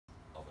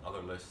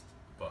similar list,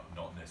 but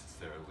not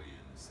necessarily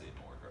in the same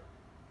order.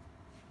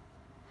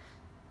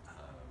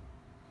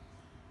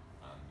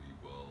 And we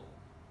will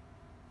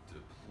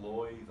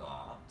deploy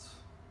that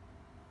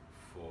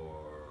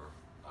for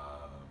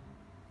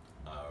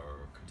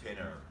our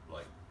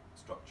container-like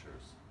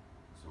structures.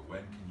 So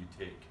when can you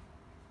take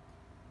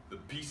the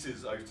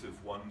pieces out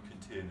of one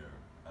container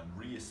and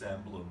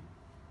reassemble them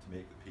to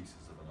make the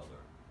pieces of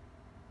another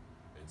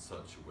in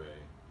such a way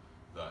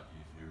that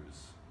you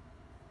use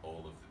all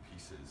of the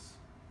pieces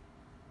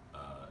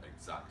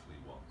exactly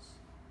once.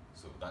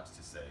 So that's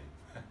to say,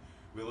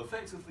 we'll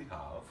effectively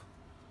have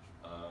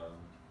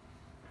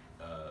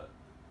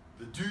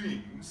the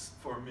doings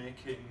for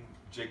making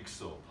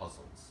jigsaw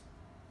puzzles,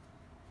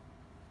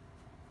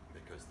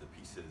 because the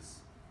pieces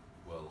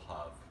will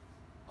have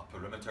a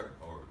perimeter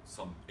or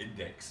some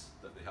index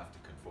that they have to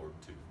conform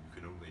to. You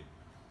can only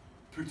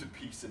put a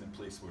piece in a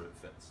place where it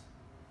fits.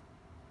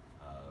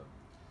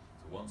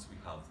 So once we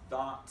have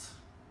that,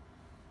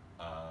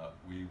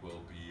 we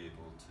will be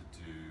able to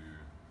do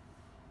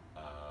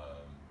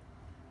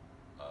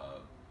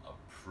a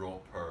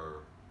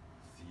proper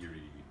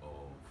theory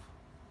of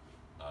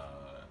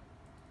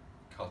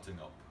cutting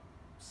up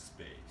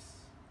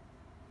space.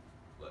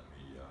 Let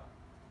me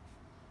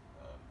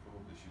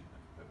probably shouldn't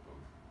have put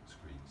both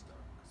screens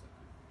down because I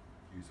could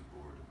use a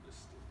board at this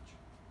stage.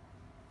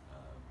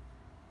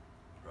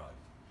 Right.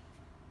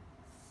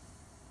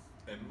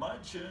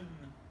 Imagine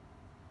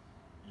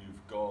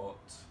you've got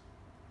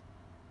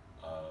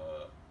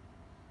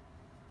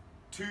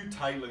two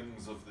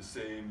tilings of the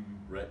same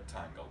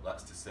rectangle,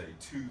 that's to say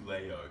two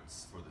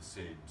layouts for the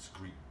same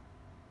screen.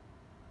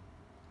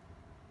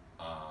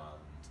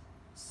 And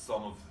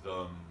some of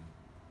the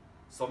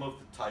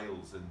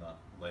tiles in that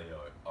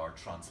layout are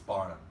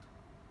transparent,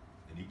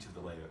 and each of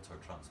the layouts are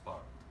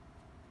transparent.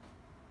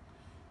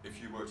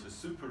 If you were to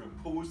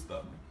superimpose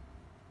them,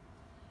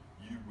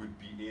 you would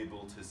be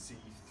able to see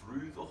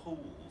through the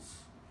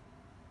holes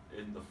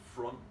in the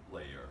front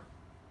layer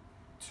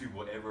to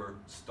whatever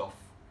stuff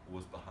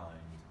was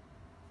behind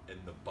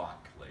in the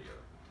back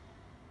layer.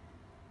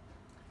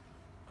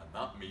 And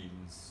that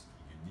means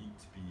you need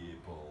to be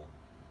able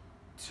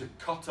to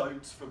cut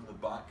out from the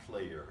back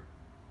layer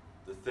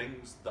the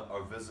things that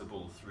are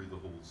visible through the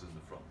holes in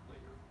the front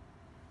layer.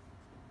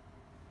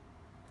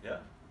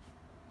 Yeah?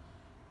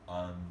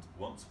 And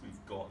once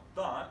we've got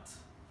that,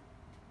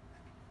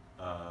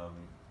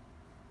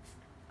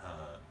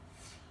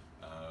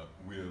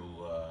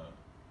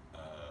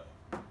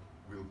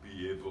 we'll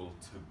be able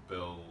to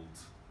build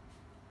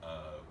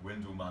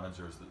window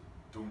managers that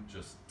don't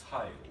just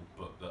tile,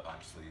 but that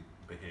actually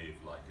behave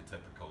like a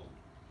typical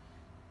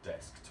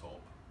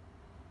desktop,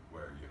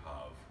 where you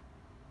have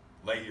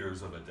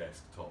layers of a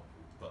desktop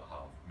that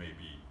have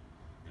maybe,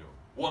 you know,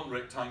 one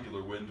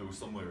rectangular window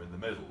somewhere in the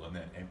middle and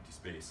then empty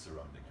space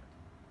surrounding it.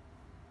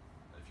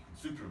 And if you can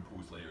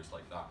superimpose layers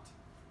like that,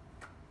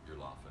 you're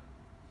laughing.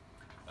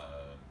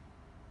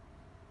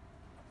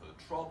 The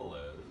trouble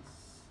is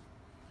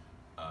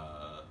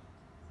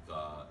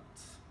that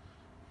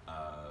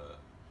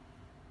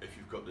if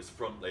you've got this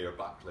front layer,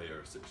 back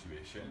layer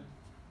situation,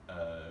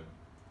 the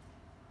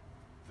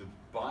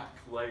back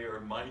layer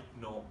might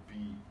not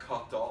be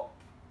cut up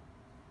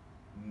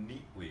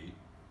neatly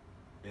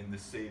in the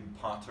same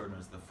pattern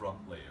as the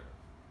front layer.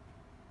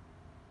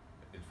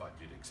 In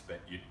fact,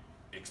 you'd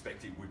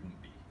expect it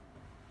wouldn't be.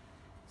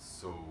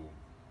 So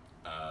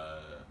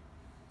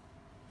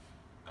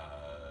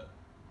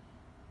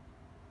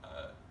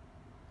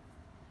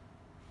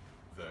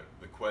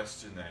the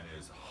question then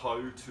is how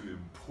to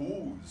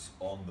impose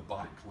on the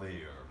back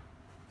layer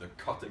the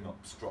cutting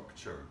up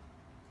structure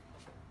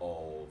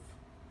of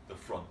the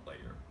front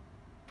layer.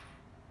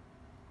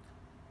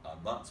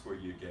 And that's where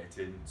you get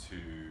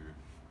into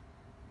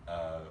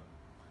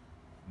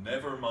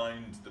never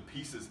mind the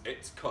pieces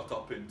it's cut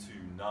up into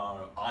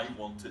now, I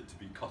want it to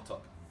be cut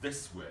up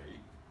this way.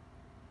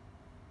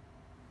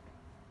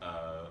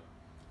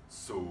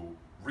 So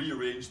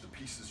rearrange the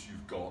pieces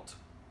you've got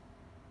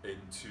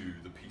into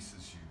the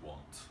pieces you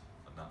want,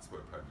 and that's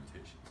where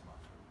permutations matter.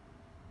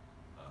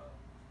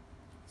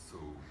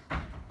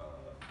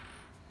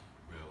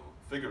 We'll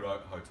figure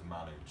out how to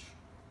manage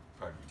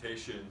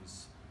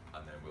permutations,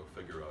 and then we'll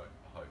figure out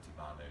how to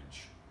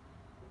manage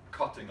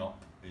cutting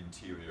up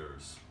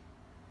interiors,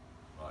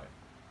 right,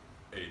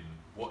 in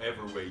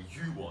whatever way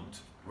you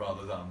want,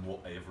 rather than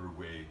whatever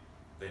way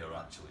they are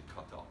actually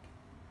cut up.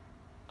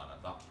 And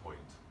at that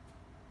point,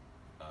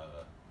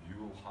 you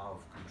will have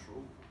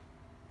control.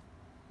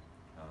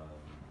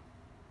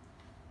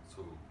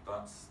 So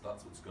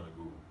that's what's going to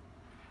go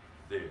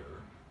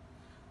there.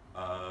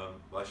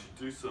 I should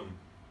do some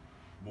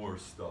more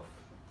stuff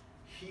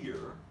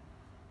here.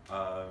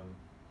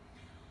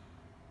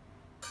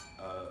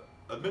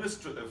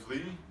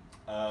 Administratively,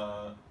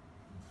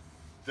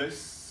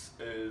 this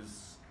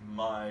is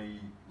my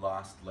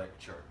last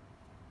lecture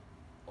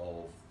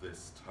of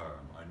this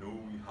term. I know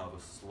we have a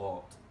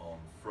slot on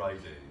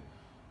Friday.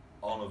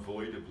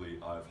 Unavoidably,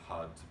 I've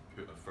had to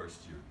put a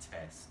first year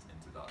test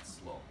into that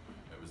slot.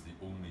 It was the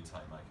only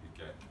time I could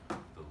get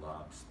the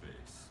lab space.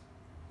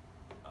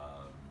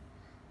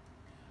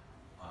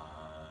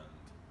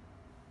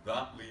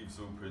 that leaves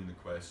open the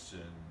question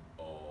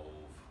of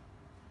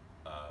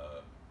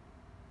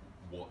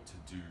what to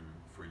do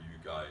for you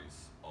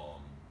guys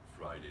on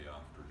Friday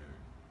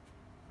afternoon.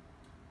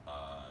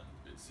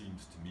 And it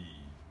seems to me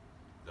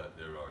that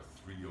there are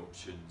three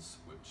options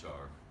which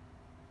are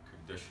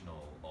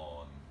conditional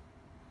on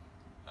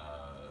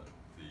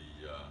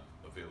the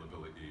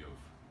availability of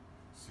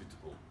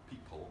suitable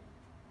people.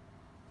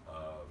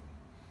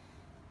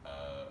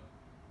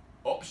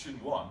 Option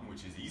one,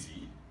 which is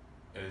easy,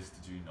 is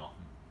to do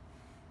nothing.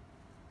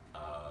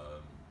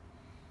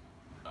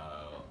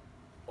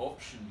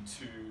 Option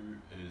two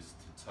is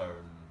to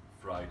turn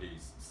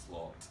Friday's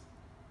slot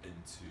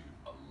into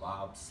a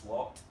lab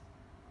slot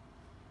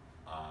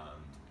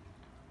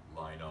and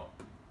line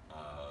up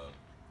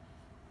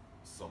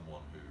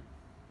someone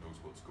who knows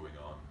what's going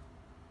on,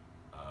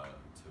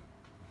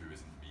 who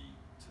isn't me,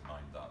 to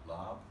mind that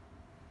lab.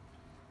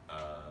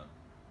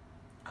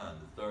 And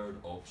the third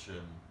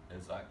option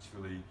is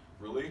actually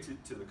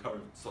related to the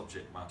current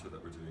subject matter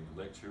that we're doing in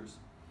lectures,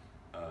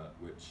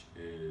 which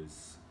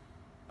is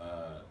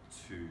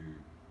to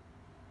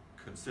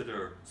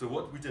consider, so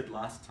what we did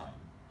last time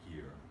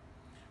here,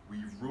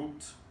 we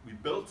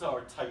built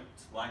our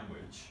typed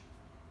language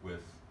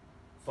with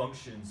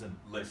functions and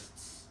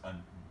lists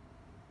and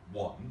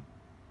one,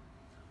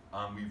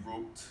 and we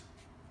wrote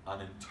an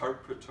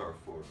interpreter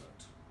for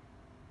it,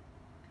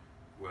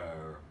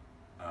 where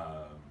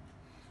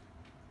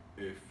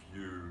if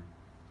you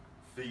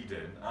feed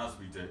in, as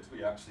we did,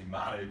 we actually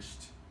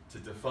managed to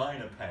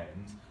define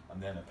append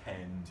and then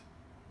append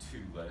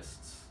two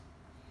lists.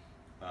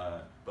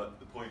 But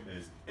the point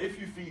is, if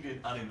you feed in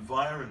an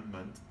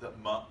environment that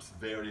maps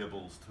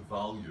variables to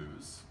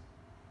values,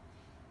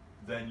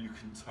 then you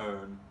can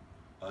turn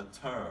a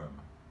term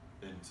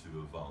into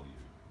a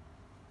value.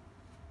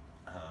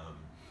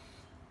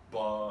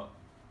 But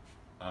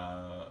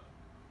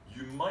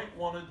you might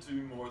want to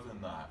do more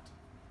than that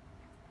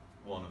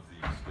one of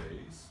these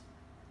days.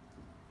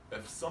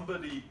 If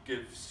somebody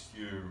gives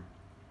you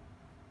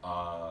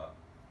a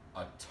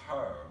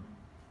term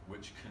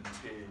which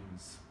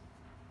contains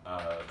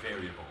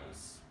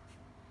variables,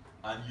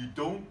 and you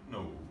don't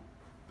know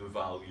the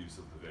values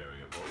of the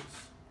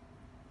variables,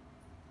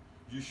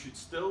 you should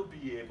still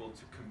be able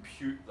to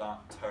compute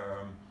that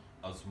term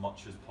as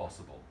much as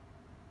possible.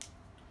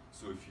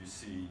 So if you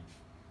see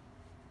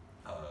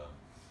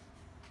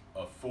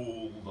a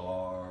fold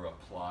R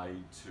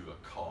applied to a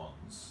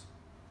cons,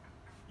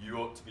 you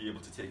ought to be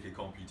able to take a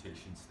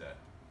computation step.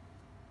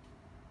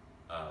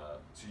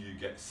 So you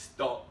get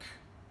stuck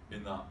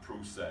in that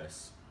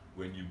process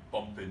when you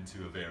bump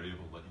into a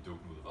variable that you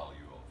don't know the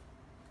value of.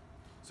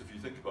 So if you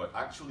think about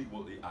actually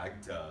what the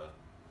AGDA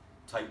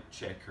type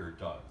checker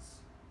does,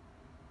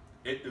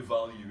 it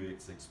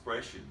evaluates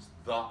expressions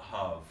that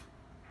have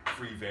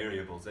free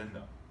variables in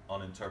them,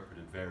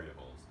 uninterpreted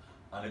variables,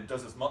 and it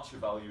does as much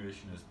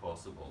evaluation as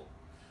possible,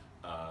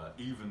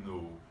 even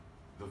though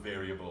the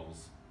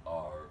variables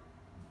are,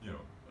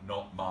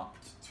 not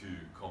mapped to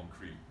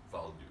concrete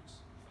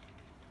values.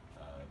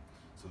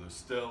 So there's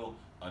still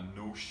a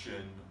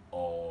notion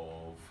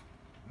of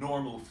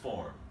normal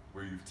form,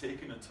 where you've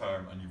taken a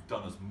term and you've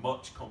done as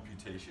much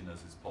computation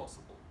as is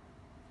possible,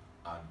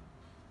 and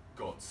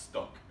got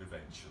stuck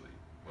eventually.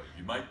 Well,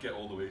 you might get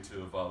all the way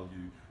to a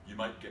value, you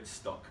might get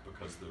stuck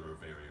because there are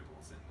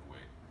variables in the way.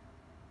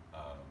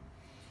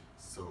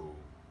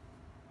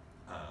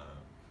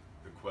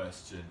 The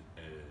question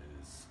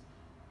is,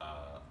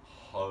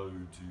 how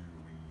do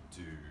we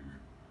do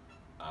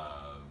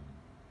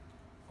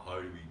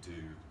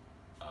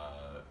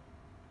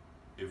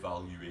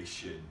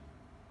evaluation?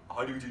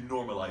 How do we do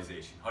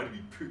normalization? How do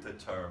we put a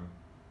term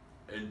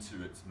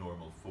into its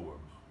normal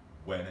form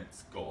when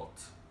it's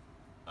got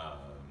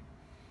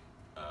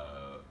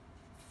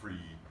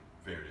free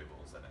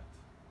variables in it?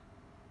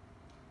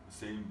 The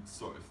same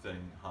sort of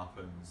thing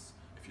happens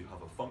if you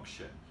have a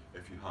function.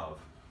 If you have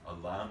a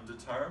lambda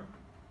term,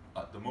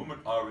 at the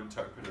moment our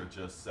interpreter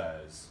just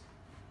says,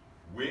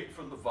 wait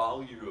for the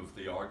value of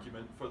the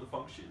argument for the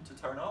function to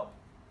turn up,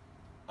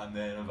 and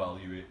then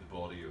evaluate the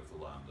body of the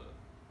lambda.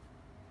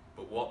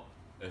 But what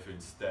if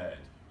instead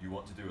you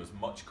want to do as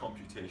much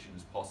computation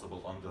as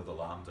possible under the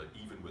lambda,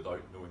 even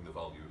without knowing the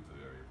value of the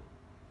variable?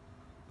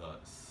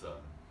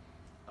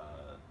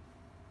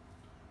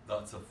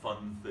 That's a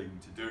fun thing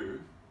to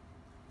do,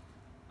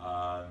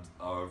 and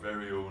our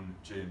very own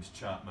James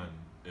Chapman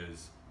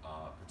is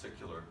a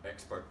particular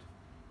expert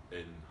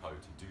in how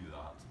to do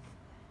that.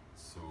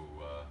 So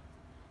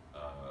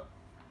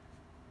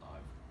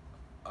I've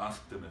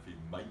asked him if he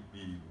might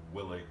be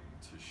willing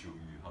to show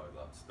you how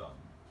that's done,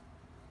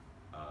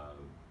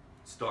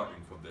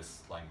 starting from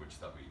this language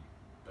that we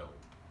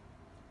built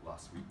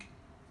last week.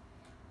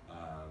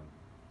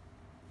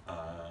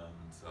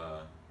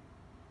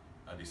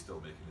 And he's still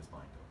making his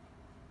mind up,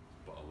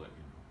 but I'll let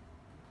you know.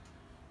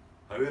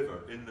 However,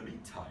 in the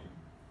meantime,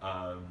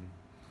 I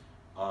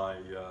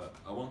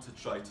want to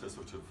try to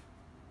sort of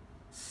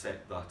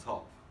set that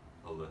up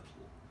a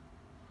little.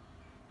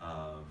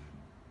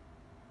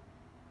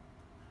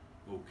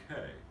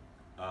 Okay,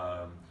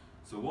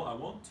 So what I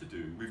want to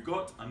do, we've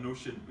got a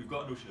notion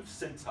of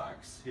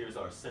syntax. Here's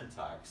our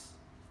syntax,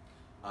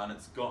 and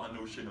it's got a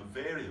notion of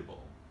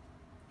variable.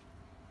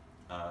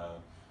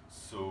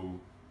 So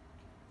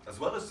as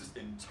well as just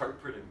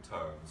interpreting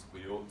terms,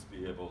 we ought to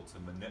be able to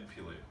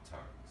manipulate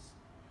terms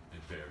in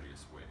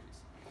various ways.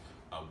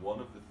 And one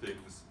of the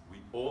things we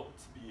ought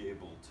to be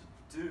able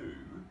to do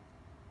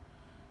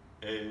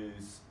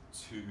is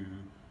to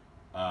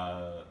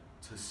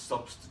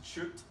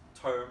substitute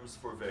terms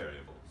for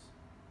variables.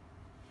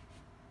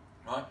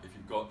 Right? If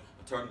you've got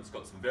a term that's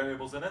got some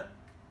variables in it,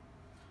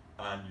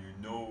 and you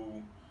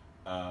know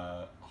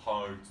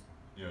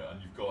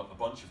and you've got a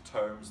bunch of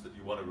terms that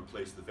you want to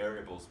replace the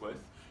variables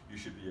with, you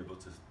should be able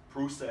to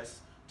process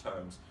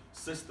terms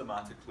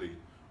systematically,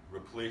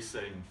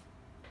 replacing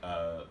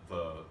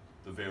the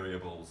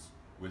variables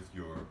with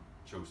your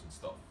chosen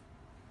stuff.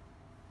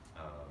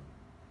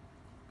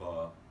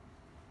 But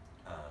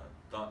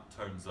that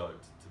turns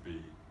out to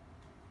be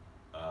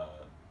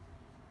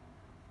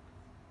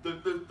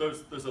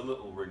there's a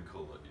little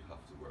wrinkle that you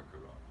have to work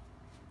around.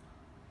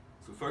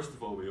 So first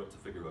of all, we ought to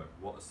figure out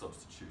what a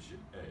substitution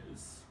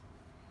is.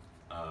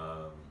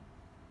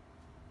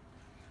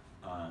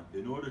 And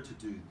in order to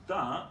do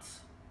that,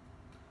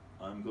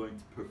 I'm going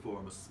to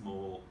perform a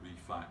small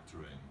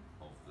refactoring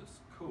of this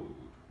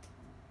code.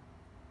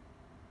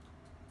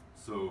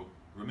 So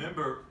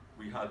remember,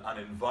 we had an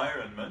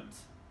environment,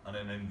 and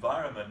an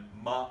environment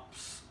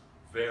maps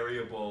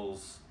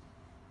variables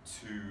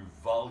to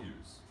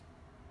values.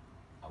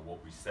 And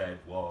what we said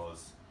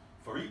was,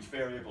 for each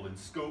variable in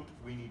scope,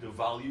 we need a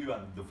value,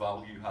 and the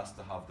value has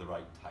to have the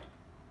right type.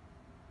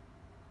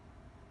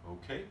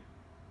 Okay?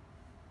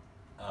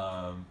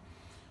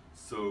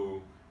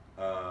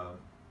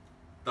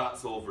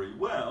 That's all very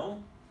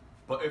well,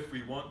 but if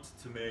we want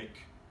to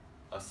make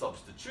a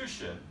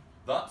substitution,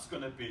 that's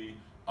going to be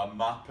a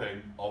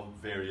mapping of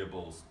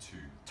variables to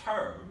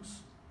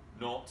terms,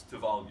 not to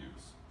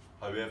values.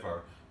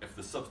 However, if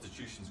the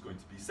substitution is going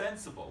to be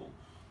sensible,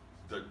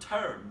 the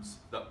terms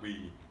that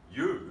we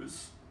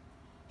use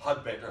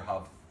had better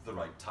have the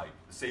right type,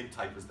 the same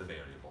type as the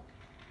variable.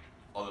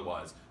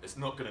 Otherwise, it's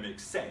not going to make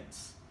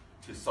sense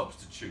to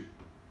substitute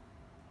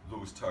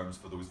those terms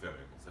for those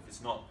variables.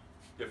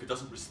 If it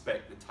doesn't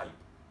respect the type,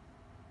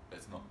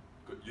 it's not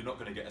good. You're not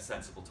going to get a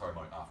sensible term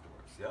out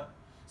afterwards. Yeah,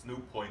 there's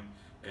no point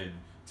in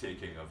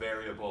taking a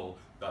variable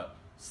that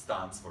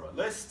stands for a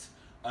list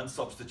and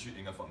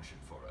substituting a function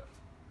for it.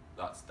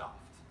 That's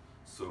daft.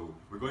 So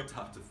we're going to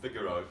have to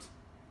figure out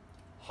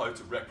how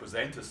to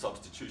represent a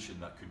substitution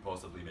that could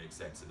possibly make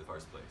sense in the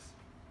first place.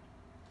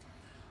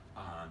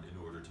 And in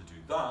order to do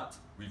that,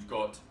 we've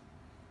got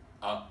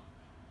a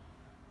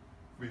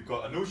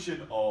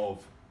notion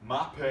of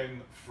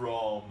mapping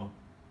from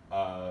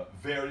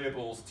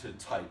variables to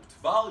typed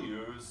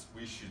values.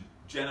 We should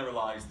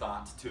generalize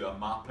that to a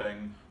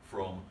mapping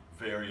from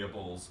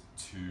variables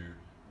to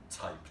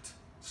typed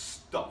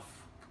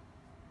stuff.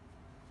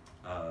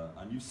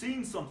 And you've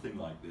seen something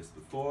like this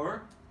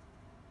before.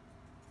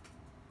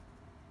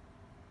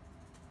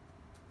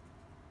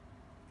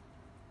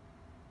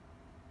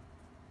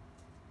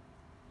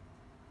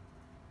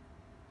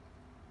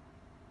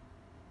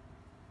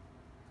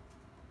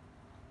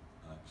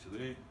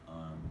 Actually,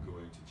 I'm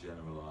going to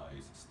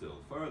generalize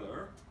still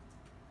further.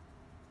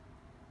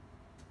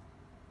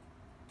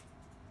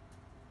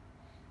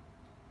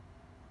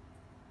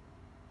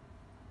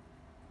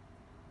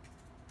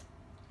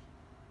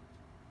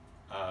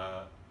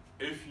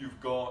 If you've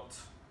got,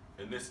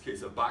 in this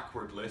case, a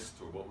backward list,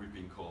 or what we've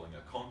been calling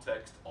a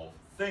context of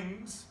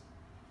things,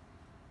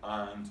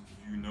 and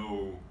you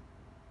know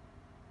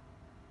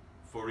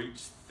for each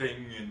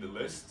thing in the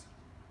list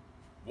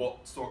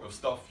what sort of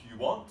stuff you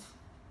want,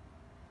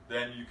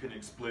 then you can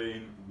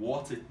explain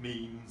what it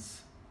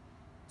means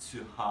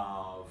to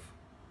have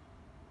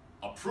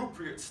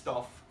appropriate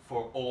stuff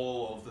for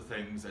all of the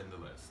things in the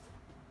list.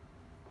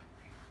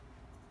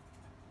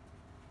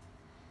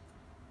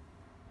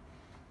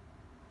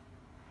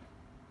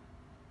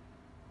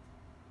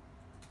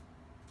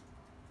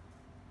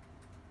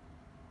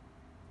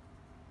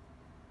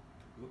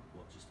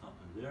 What just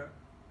happened there?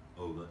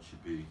 Oh, that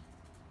should be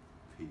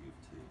P of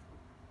T.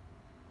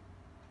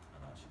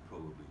 And I should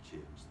probably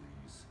change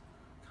these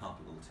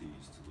capital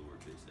T's to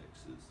lowercase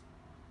x's,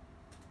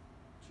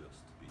 just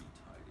to be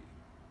tidy.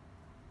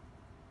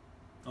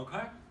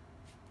 Okay?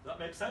 That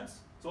makes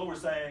sense? So all we're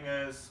saying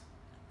is,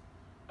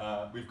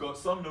 we've got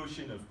some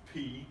notion of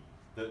P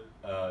that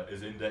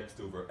is indexed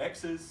over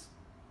x's,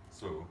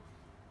 so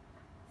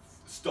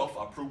stuff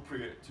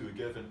appropriate to a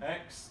given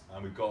x,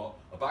 and we've got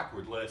a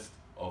backward list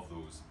of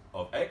those,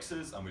 of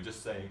x's, and we're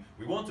just saying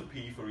we want a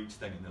P for each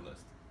thing in the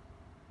list.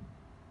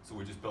 So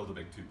we just build a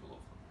big tuple of them.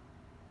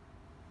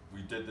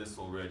 We did this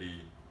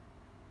already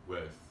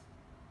with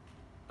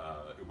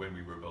when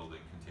we were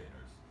building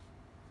containers.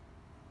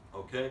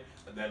 Okay,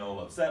 and then all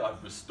I've said,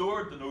 I've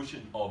restored the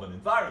notion of an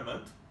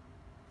environment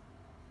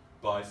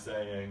by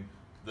saying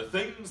the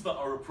things that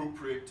are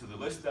appropriate to the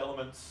list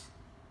elements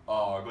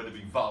are going to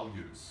be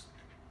values.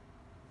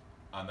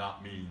 And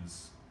that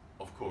means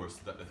of course,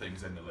 that the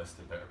things in the list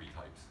had better be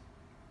types.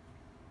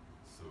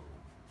 So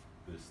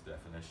this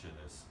definition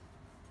is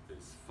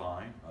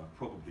fine. I'll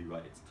probably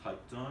write its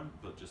type down,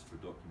 but just for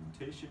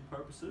documentation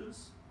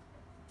purposes.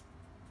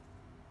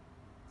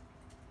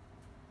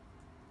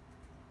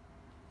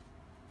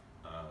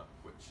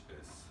 Which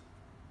is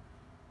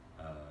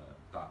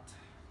that.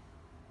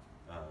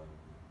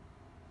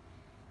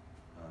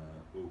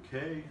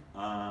 Okay,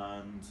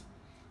 and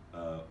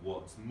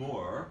what's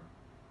more,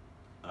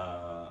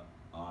 I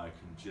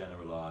can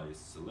generalize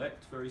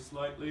select very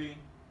slightly.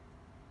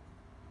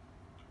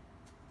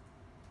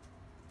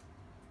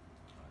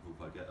 I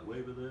hope I get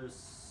away with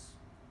this.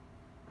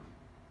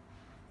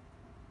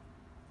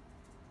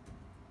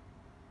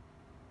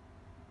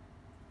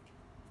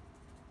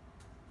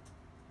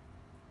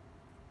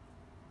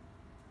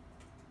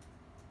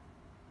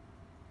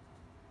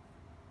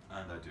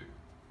 And I do.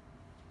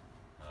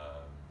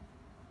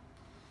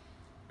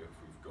 If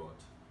we've got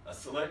a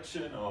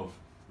selection of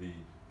the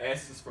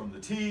S's from the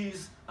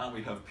T's, and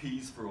we have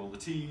P's for all the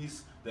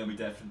T's, then we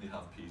definitely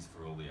have P's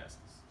for all the S's.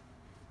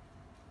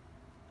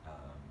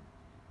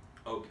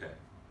 Okay.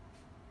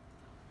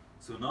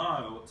 So now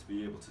I ought to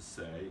be able to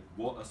say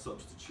what a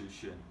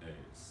substitution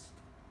is.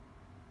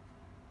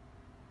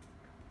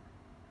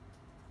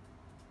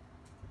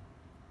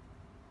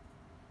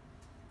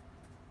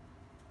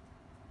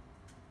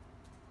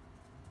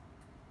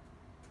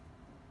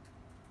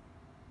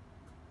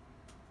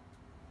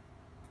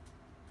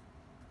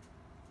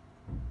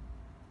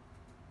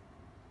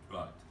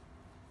 Right.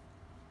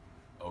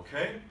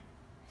 Okay.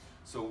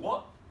 So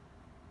what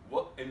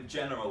in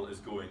general is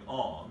going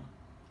on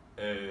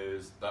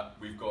is that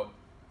we've got,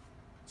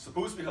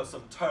 suppose we have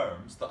some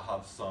terms that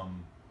have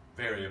some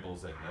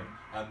variables in them,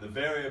 and the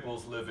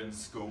variables live in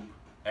scope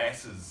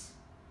S's.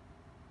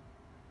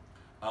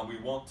 And we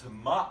want to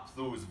map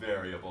those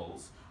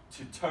variables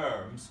to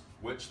terms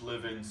which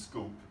live in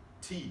scope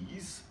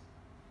T's.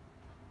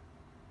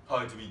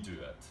 How do we do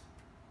it?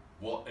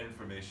 What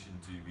information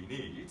do we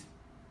need?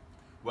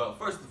 Well,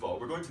 first of all,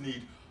 we're going to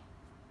need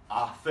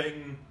a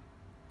thing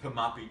to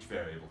map each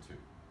variable to.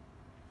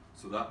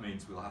 So that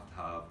means we'll have to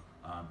have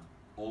an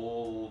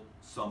all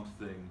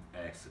something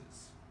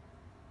S's.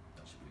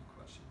 That should be a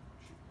question mark,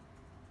 shouldn't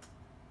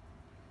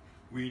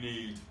it?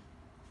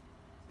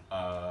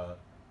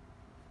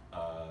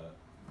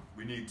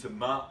 We need to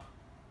map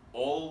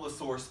all the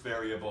source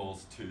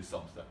variables to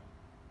something.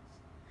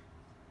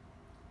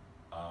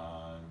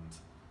 And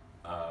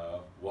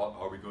what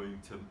are we going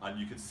to, and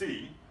you can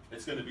see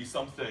it's going to be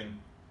something,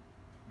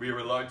 we are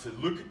allowed to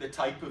look at the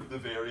type of the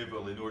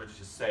variable in order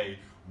to say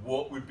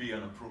what would be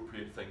an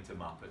appropriate thing to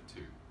map it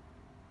to.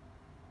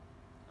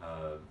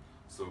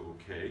 So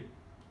okay,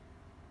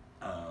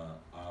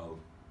 I'll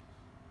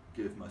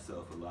give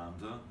myself a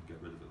lambda and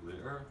get rid of it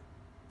later.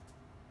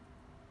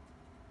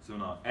 So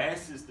now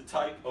S is the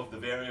type of the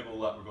variable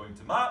that we're going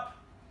to map.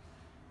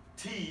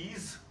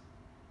 T's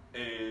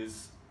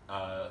is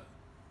the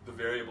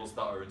variables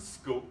that are in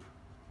scope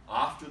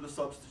after the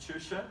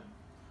substitution.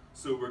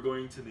 So we're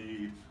going to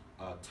need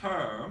a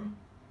term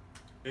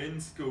in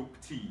scope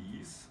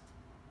T's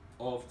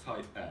of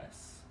type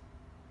S.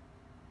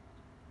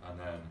 And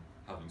then,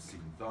 having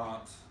seen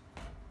that,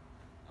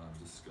 I'm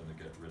just going to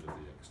get rid of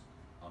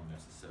the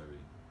unnecessary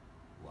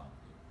lambda.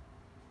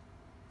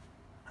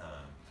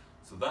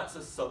 So that's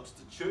a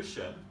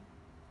substitution.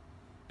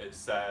 It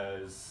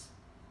says,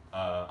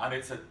 and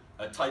it's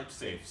a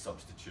type-safe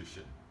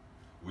substitution.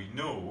 We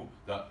know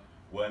that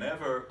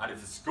whenever, and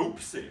it's a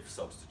scope-safe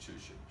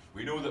substitution,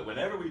 we know that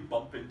whenever we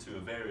bump into a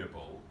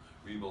variable,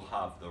 we will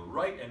have the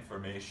right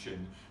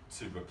information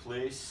to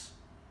replace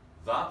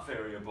that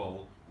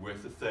variable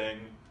with a thing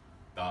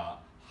that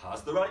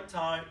has the right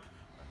type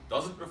and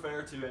doesn't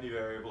refer to any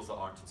variables that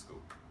aren't in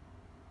scope.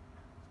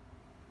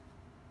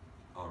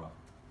 All right,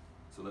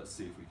 so let's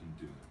see if we can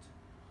do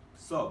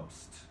it.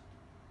 Subst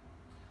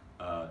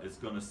is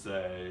going to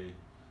say,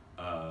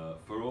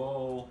 for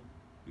all,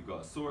 we've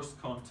got a source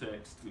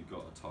context, we've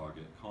got a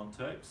target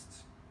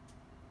context,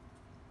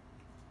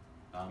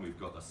 and we've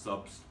got a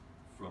subst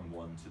from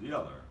one to the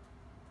other.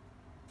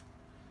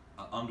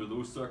 Under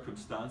those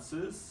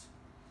circumstances,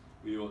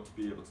 we ought to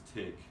be able to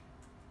take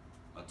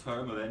a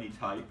term of any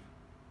type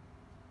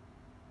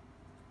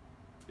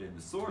in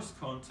the source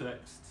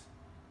context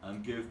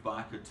and give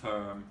back a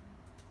term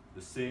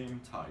the same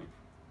type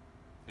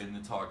in the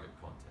target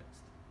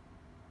context.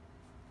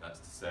 That's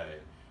to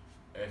say,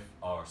 if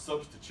our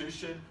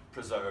substitution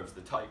preserves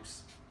the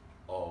types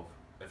of,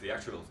 if the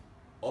actual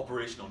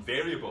operation on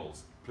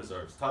variables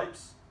preserves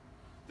types,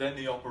 then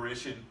the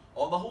operation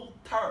on the whole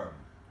term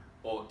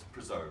ought to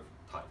preserve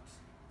types.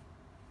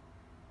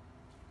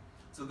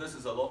 So this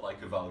is a lot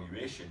like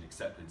evaluation,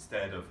 except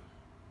instead of,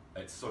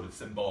 it's sort of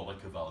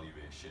symbolic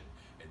evaluation.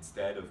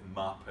 Instead of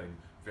mapping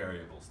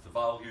variables to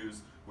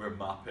values, we're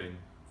mapping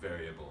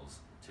variables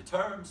to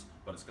terms,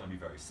 but it's going to be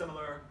very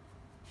similar.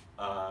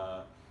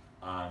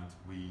 And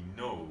we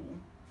know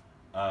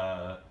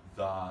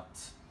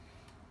that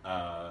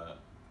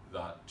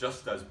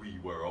just as we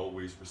were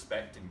always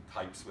respecting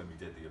types when we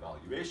did the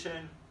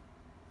evaluation,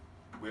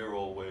 we're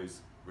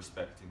always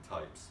respecting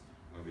types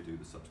when we do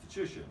the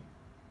substitution.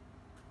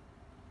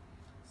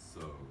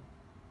 So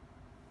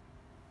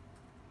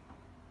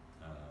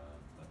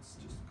let's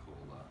just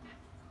call that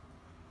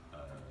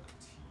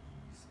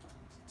T's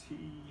and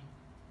T.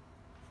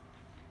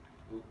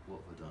 Oh,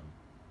 what have I done?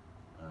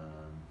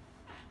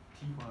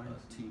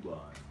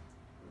 TY.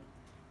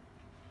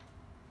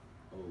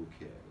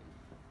 Okay.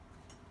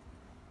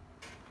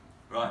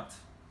 Right.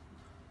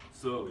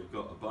 So we've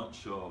got a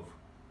bunch of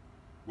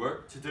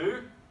work to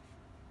do,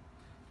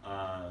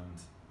 and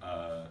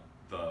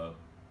the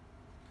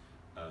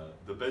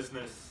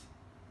business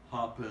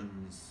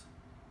happens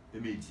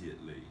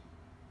immediately.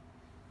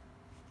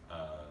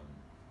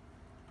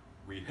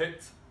 We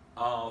hit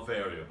our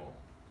variable.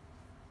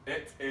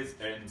 It is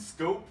in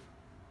scope.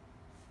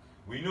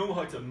 We know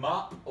how to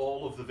map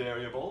all of the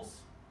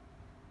variables.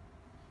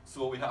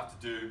 So what we have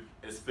to do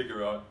is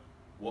figure out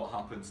what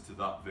happens to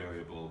that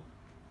variable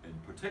in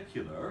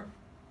particular.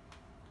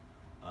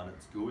 And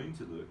it's going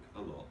to look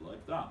a lot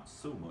like that.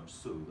 So much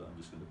so that I'm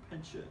just going to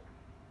pinch it.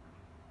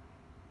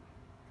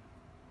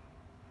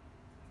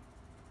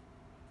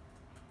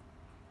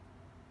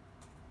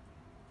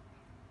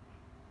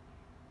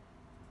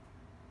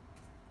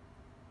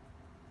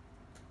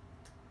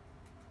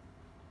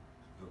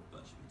 Oh,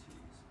 that should be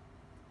T's.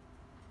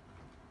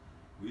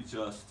 We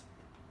just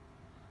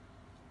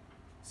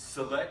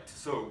select,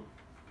 so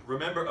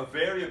remember a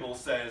variable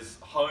says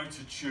how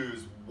to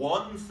choose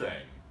one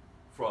thing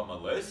from a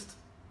list.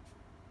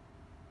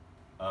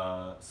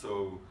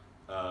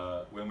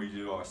 When we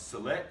do our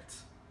select,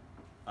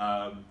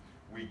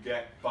 we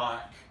get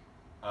back,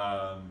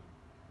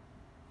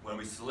 when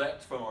we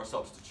select from our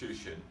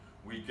substitution,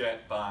 we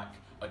get back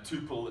a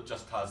tuple that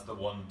just has the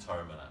one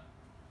term in it.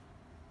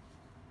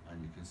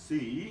 And you can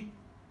see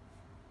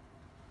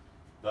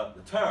that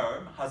the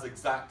term has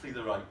exactly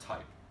the right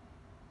type.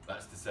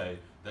 That's to say,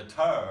 the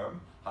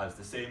term has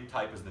the same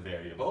type as the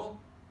variable.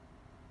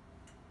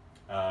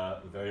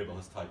 The variable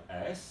has type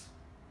S,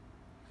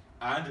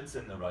 and it's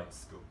in the right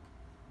scope.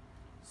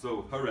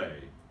 So,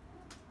 hooray!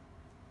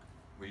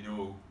 We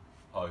know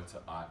how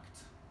to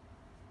act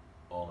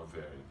on a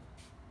variable.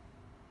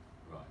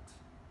 Right.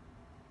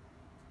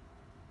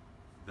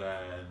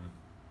 Then,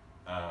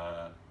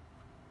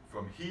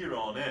 from here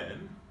on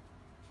in,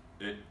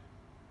 it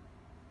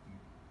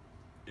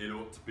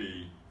ought to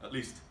be, at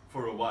least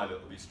for a while,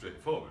 it'll be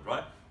straightforward,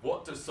 right?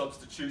 What does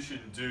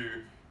substitution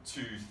do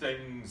to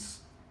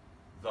things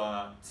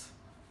that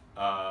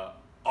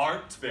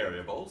aren't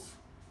variables?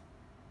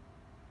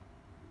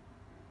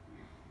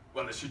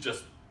 Well, it should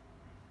just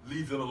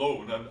leave them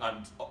alone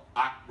and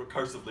act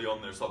recursively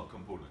on their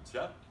subcomponents,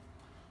 yeah?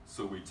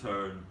 So we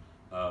turn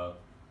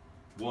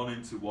 1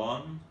 into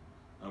 1,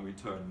 and we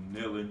turn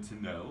 0 into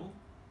 0.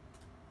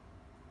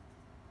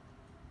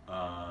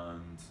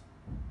 And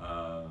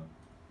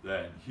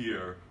then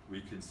here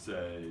we can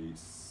say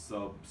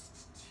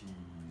subst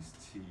t's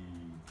t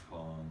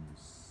cons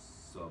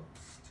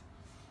subst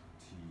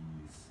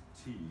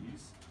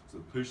t's. So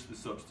push the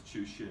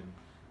substitution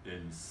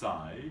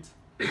inside,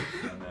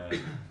 and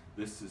then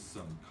this is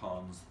some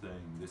cons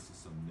thing, this is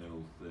some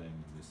nil thing,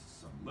 and this is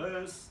some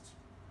list.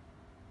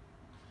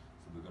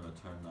 So we're going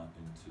to turn that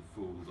into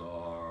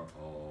folder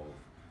of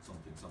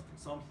something, something,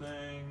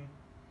 something,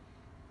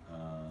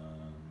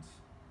 and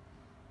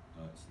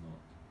it's not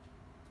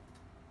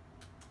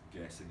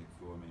guessing it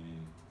for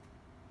me.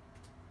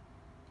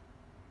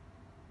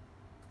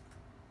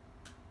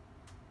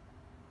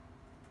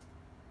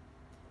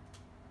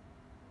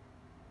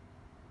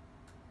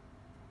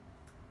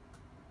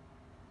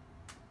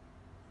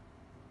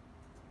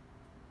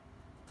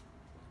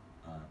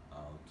 And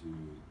I'll do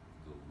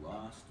the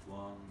last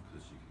one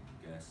because you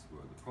can guess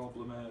where the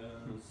problem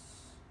is.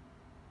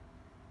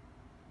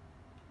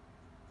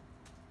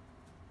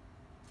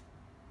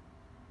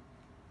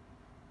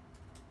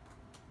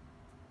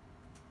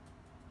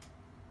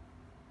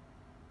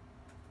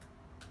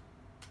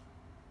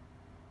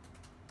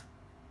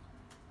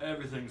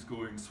 Everything's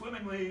going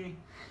swimmingly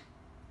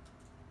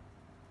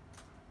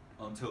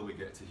until we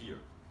get to here.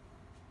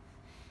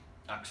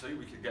 Actually,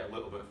 we could get a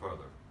little bit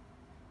further.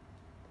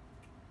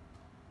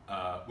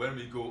 When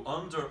we go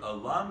under a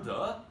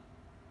lambda,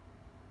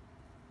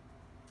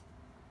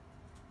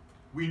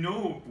 we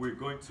know we're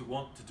going to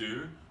want to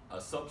do a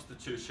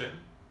substitution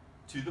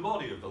to the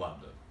body of the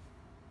lambda.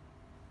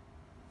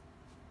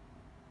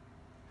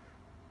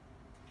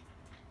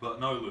 But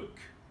now look.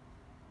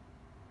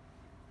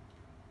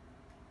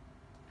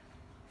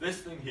 This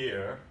thing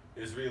here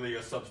is really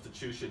a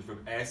substitution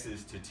from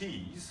S's to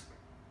T's.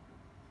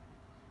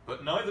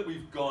 But now that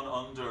we've gone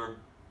under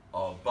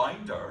a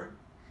binder,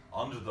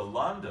 under the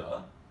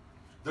lambda,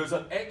 there's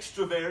an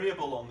extra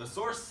variable on the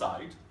source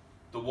side,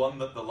 the one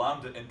that the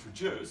lambda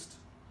introduced.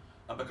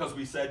 And because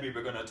we said we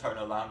were going to turn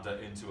a lambda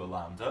into a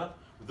lambda,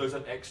 there's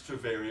an extra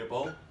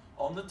variable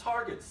on the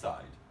target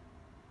side.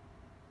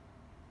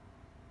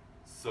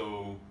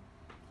 So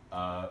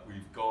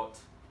we've got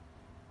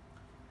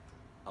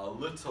a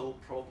little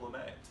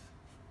problemette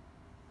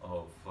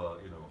of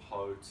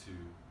how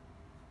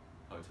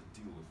how to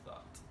deal with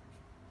that.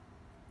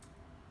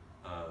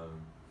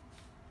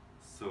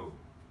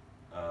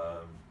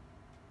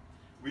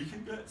 We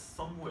can get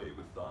some way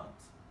with that.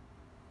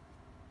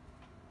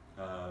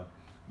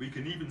 We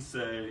can even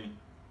say,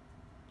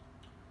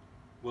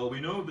 well, we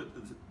know that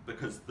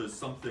because there's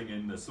something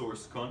in the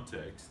source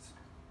context,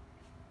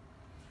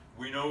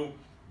 we know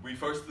we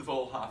first of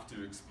all have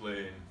to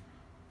explain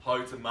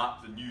how to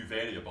map the new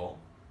variable.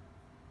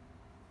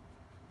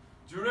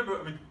 Do you remember,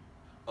 I mean,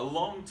 a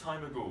long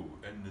time ago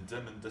in the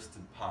dim and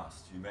distant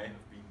past, you may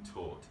have been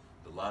taught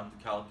the lambda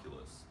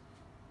calculus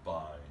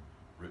by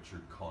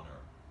Richard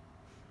Connor.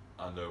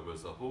 And there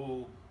was a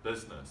whole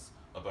business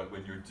about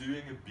when you're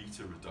doing a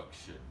beta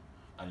reduction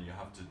and you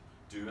have to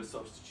do a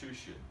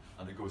substitution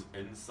and it goes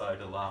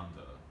inside a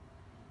lambda,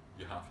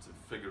 you have to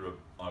figure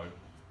out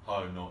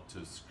how not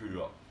to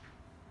screw up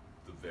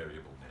the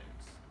variable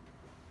names.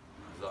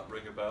 Does that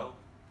ring a bell?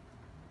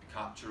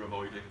 Capture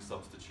avoiding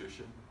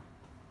substitution?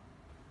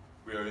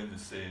 We are in the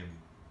same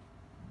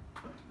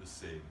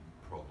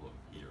problem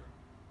here,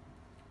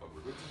 but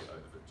we're going to get out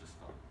of it just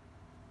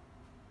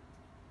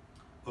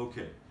now.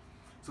 Okay,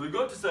 so we've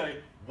got to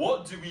say,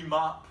 what do we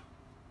map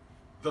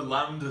the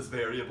lambda's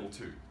variable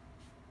to?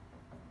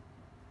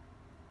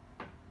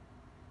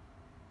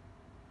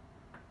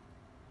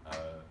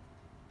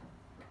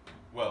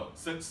 Well,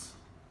 since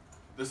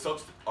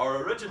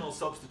our original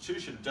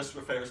substitution just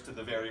refers to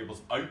the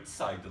variables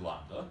outside the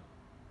lambda,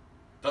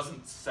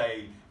 doesn't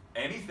say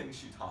anything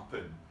should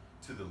happen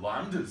to the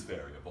lambda's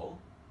variable,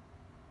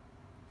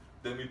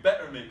 then we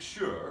better make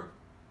sure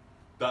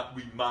that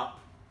we map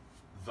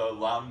the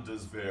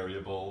lambda's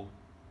variable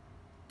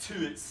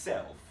to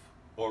itself,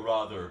 or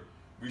rather,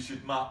 we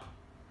should map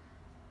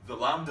the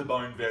lambda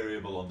bound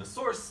variable on the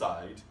source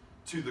side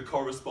to the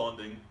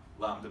corresponding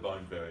lambda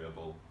bound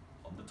variable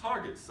on the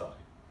target side.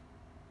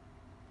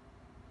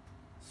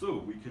 So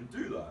we can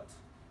do that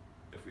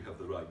if we have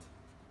the right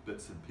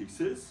bits and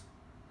pieces.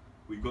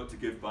 We've got to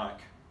give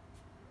back,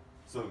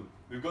 so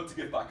we've got to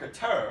give back a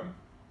term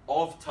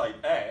of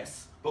type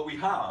S, but we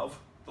have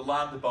the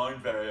lambda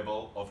bound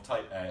variable of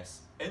type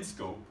S in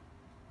scope,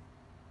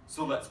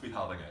 so let's be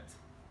having it.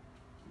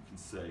 We can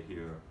say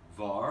here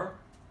var,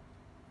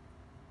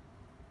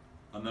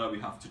 and now we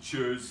have to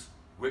choose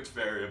which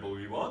variable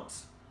we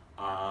want,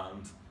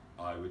 and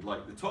I would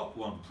like the top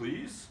one,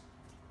 please.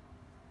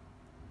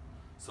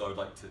 So I'd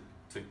like to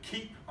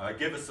keep, I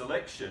give a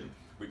selection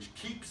which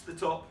keeps the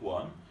top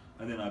one,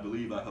 and then I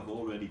believe I have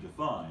already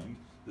defined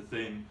the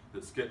thing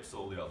that skips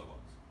all the other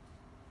ones.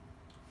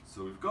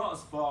 So we've got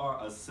as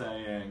far as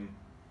saying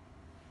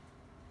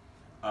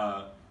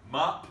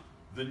map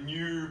the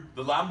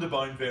lambda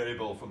bound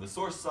variable from the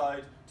source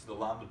side to the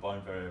lambda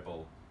bound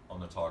variable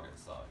on the target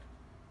side.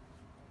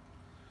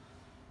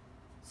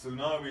 So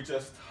now we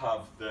just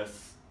have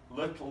this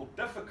little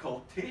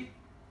difficulty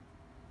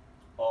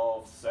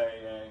of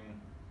saying,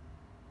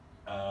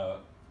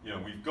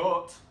 we've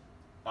got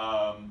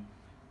a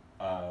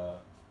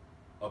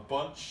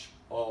bunch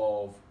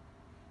of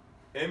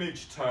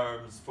image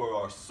terms for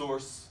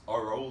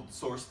our old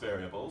source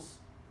variables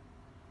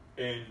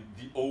in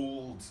the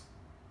old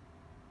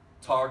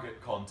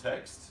target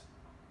context,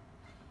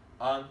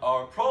 and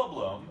our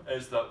problem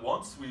is that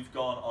once we've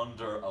gone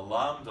under a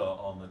lambda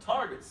on the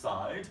target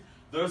side,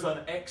 there's an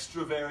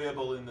extra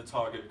variable in the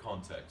target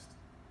context.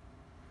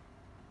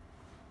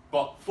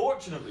 But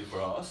fortunately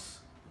for us,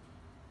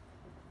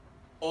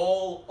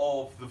 all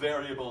of the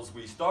variables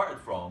we started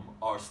from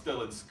are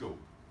still in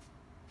scope.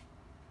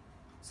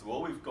 So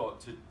all we've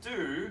got to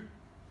do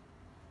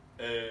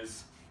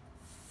is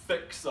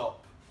fix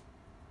up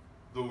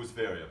those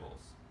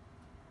variables.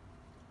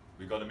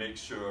 We've got to make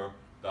sure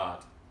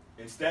that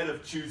instead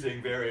of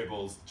choosing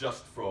variables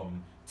just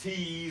from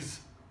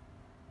t's,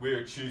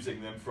 we're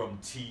choosing them from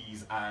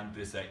t's and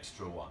this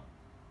extra one.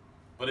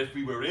 But if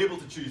we were able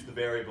to choose the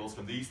variables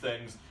from these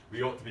things,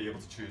 we ought to be able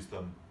to choose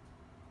them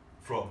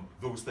from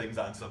those things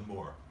and some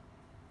more.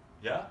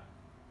 Yeah?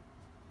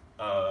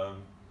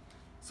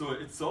 So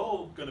it's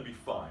all going to be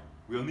fine.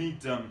 We'll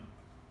need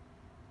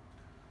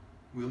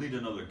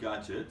another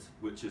gadget,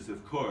 which is,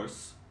 of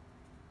course,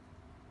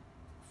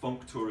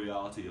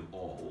 functoriality of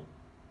all.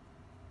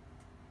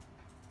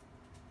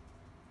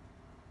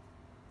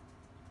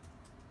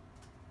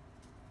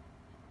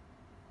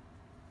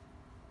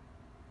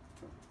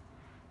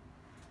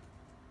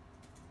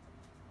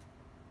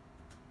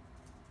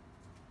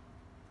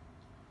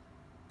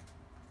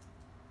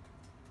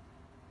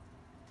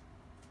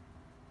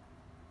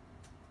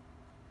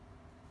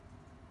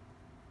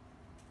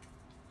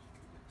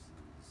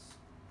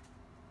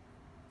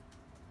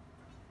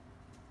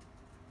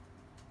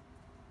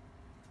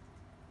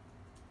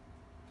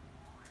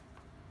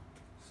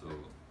 So,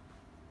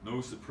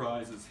 no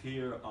surprises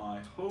here,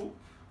 I hope.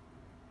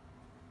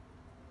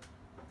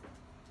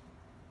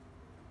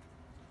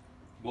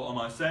 What am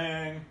I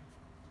saying?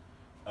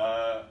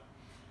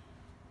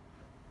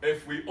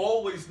 If we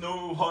always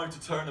know how to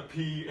turn a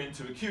P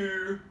into a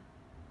Q,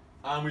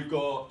 and we've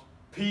got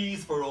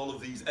P's for all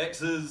of these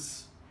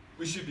X's,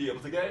 we should be able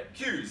to get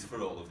Q's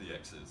for all of the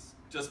x's,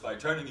 just by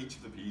turning each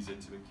of the p's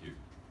into a q.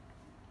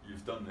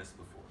 You've done this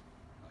before,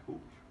 I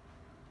hope.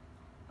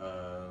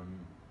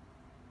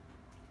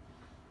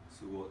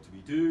 So what do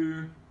we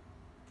do?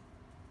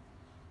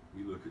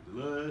 We look at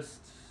the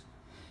list.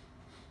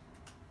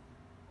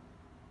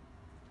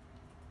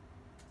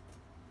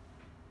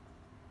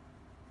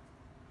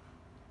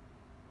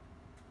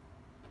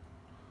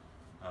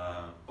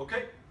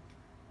 Okay,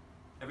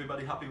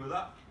 everybody happy with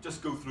that?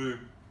 Just go through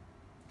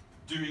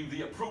doing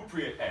the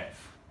appropriate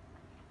f.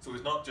 So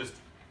it's not just,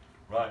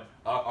 right,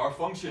 our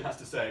function has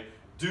to say,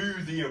 do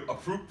the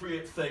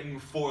appropriate thing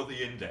for the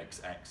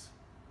index x.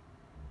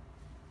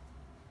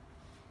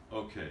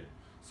 Okay,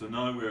 so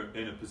now we're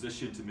in a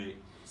position to make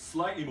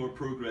slightly more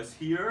progress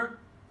here.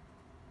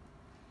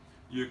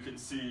 You can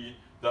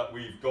that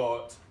we've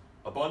got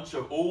a bunch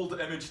of old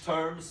image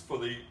terms for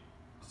the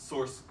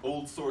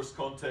old source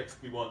context.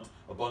 We want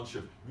a bunch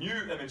of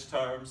new image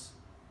terms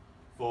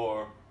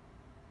for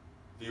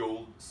the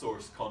old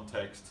source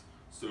context.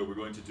 So we're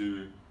going to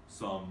do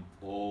some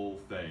all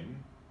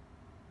thing.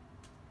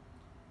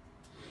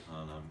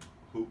 And I'm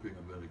hoping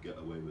I'm going to get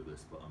away with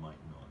this, but I might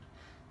not.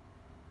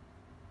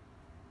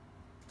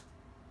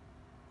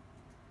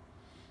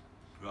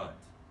 Right,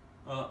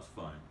 oh, that's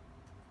fine.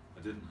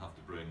 I didn't have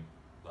to bring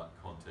that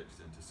context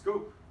into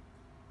scope.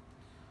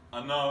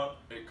 And now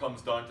it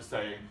comes down to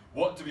saying,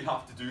 what do we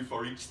have to do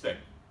for each thing?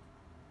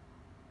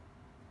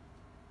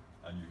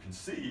 And you can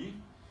see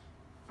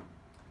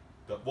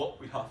that what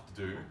we have to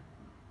do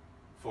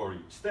for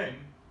each thing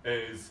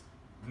is,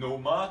 no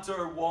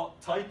matter what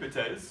type it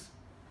is,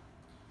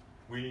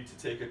 we need to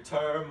take a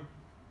term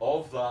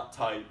of that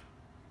type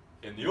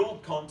in the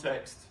old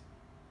context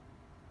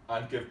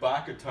and give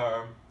back a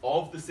term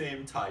of the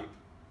same type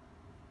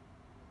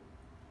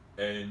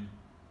in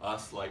a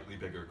slightly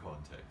bigger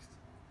context.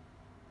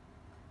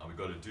 And we've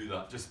got to do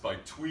that just by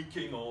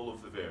tweaking all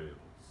of the variables.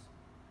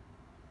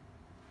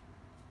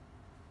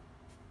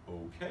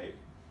 Okay.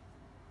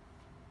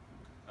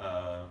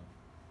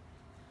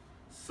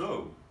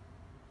 So,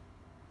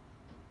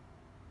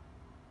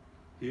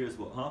 here's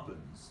what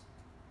happens.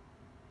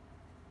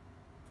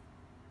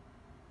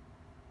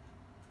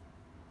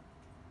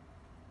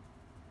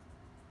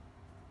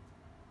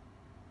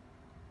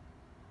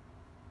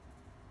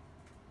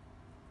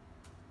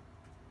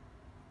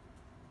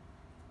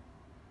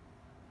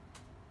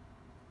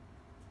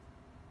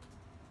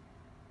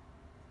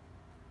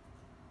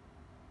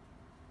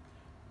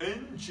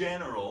 In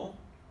general,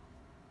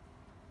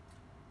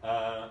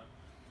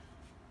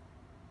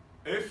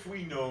 if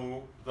we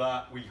know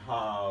that we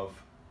have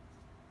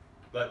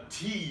that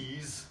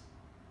T's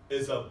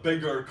is a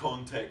bigger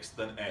context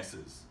than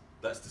S's,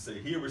 that's to say,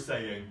 here we're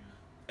saying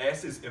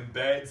S's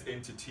embeds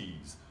into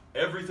T's.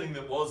 Everything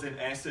that was in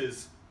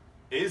S's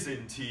is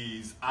in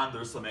T's, and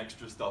there's some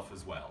extra stuff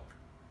as well.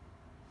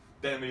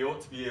 Then we ought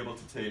to be able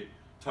to take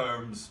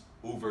terms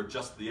over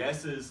just the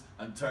S's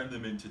and turn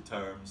them into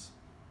terms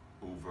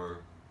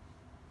over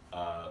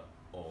all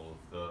of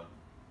the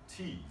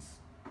T's.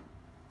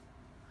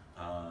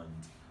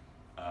 And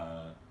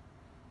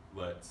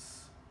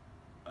let's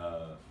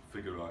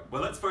figure out,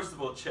 well, let's first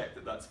of all check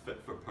that that's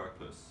fit for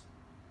purpose.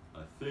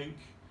 I think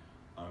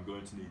I'm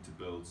going to need to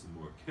build some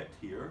more kit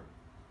here.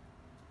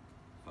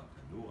 In fact,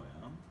 I know I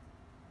am.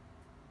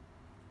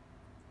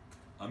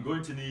 I'm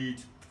going to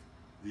need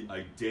the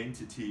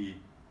identity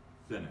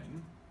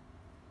thinning.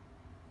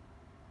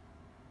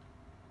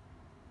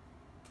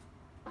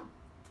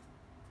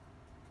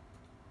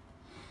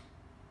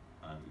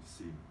 And we've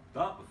seen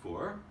that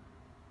before.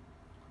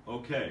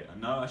 Okay,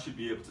 and now I should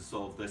be able to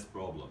solve this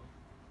problem.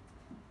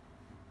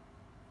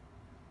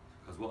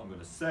 Because what I'm going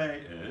to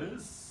say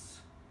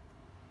is,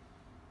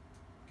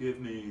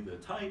 give me the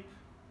type,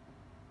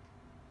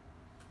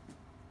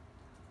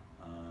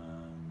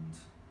 and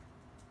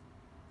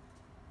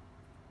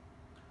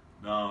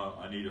now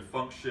I need a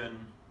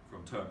function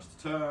from terms to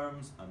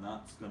terms, and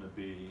that's going to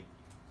be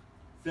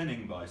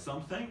thinning by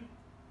something.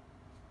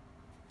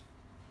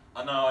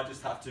 And now I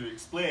just have to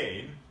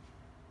explain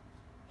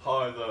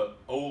how the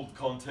old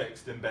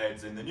context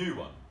embeds in the new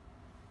one.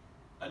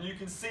 And you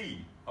can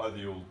see how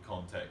the old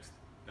context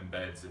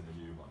embeds in the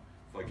new one.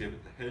 If I give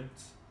it the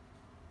hint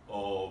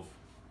of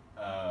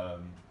that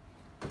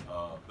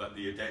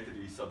the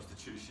identity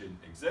substitution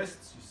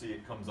exists, you see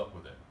it comes up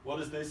with it. What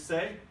does this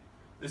say?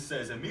 This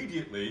says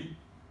immediately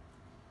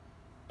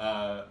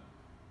to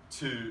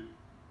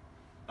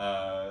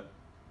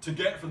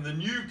get from the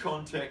new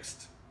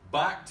context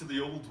back to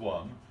the old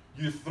one,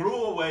 you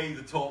throw away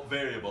the top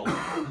variable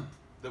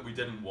that we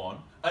didn't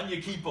want, and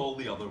you keep all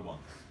the other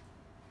ones.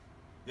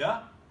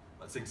 Yeah?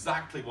 That's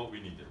exactly what we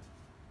needed.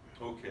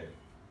 Okay.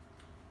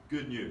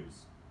 Good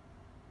news.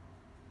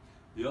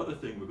 The other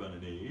thing we're going to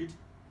need,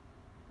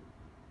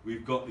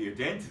 we've got the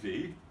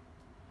identity.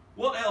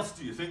 What else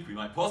do you think we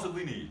might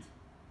possibly need?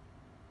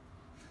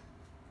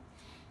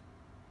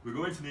 We're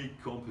going to need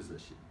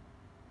composition.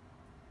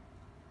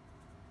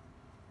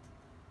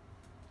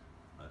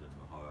 I don't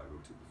know how I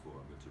wrote it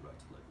before. I'm going to write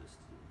it like this too.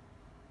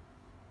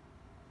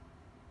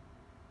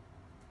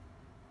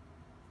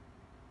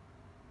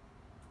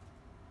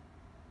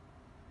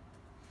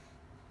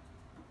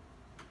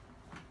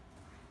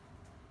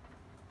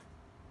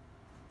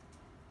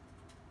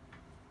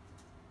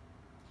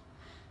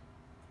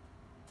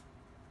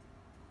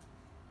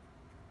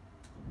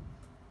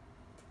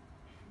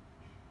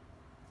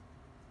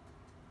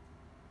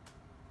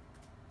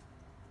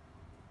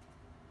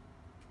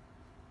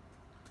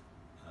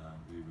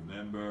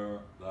 remember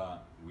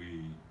that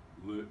we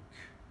look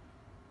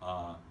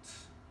at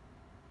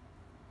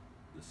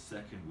the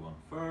second one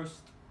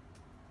first.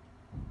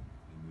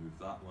 We move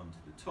that one to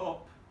the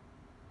top.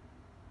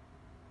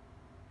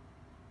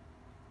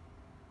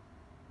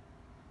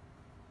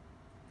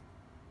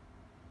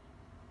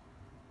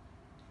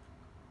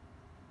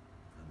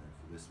 And then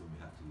for this one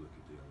we have to look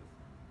at the other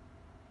thing.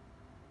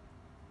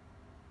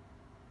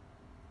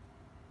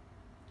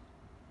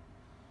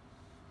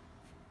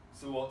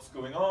 So what's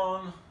going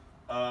on?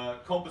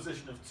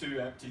 Composition of two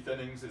empty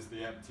thinnings is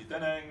the empty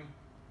thinning.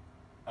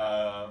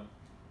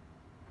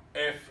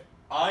 If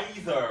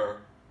either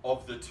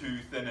of the two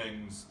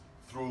thinnings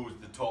throws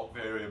the top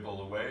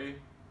variable away,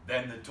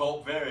 then the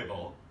top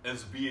variable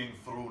is being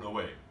thrown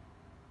away.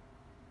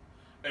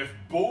 If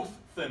both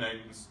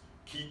thinnings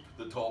keep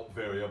the top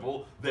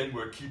variable, then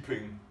we're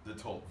keeping the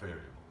top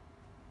variable.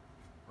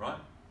 Right?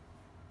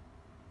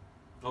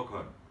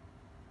 Okay.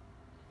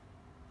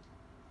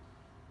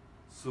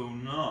 So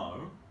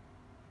now,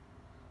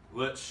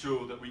 let's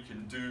show that we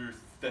can do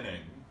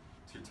thinning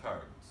to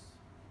terms.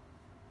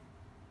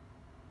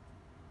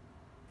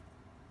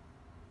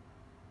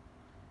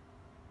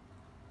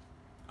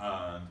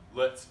 And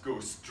let's go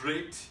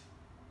straight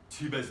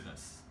to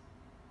business.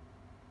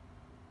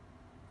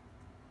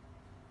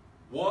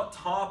 What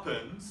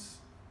happens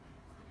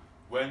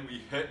when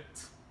we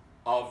hit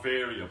a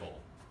variable?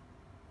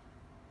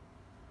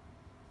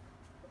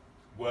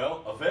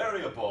 Well, a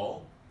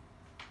variable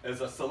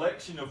is a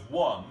selection of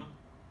one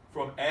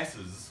from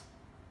S's,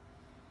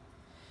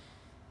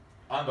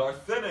 and our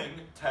thinning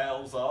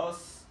tells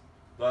us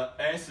that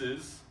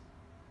S's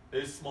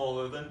is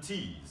smaller than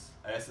T's.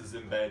 S's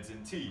embeds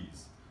in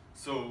T's.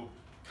 So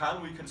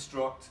can we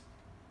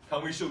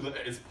show that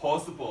it is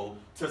possible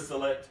to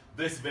select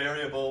this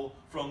variable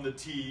from the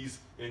T's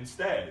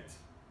instead?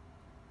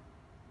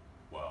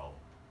 Well,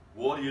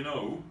 what do you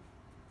know?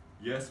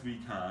 Yes, we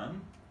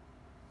can.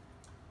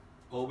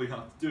 All we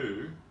have to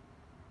do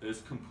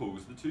is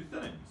compose the two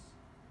thinnings.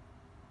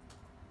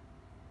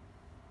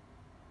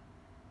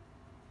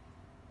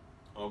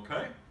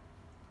 Okay?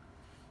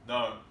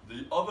 Now,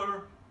 the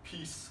other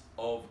piece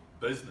of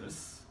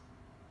business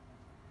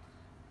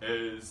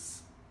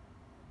is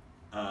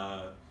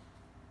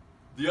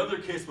the other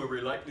case where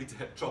we're likely to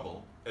hit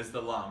trouble is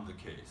the lambda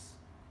case.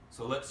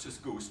 So let's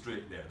just go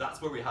straight there.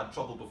 That's where we had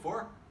trouble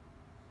before.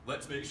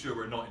 Let's make sure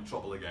we're not in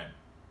trouble again.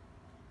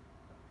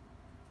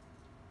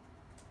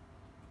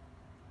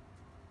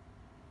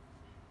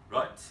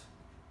 Right?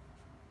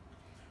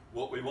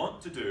 What we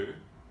want to do,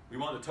 we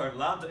want to turn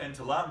lambda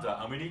into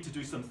lambda, and we need to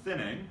do some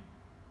thinning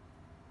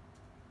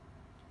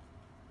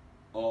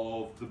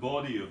of the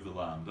body of the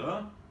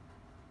lambda.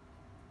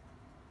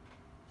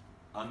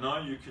 And now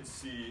you can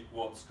see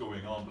what's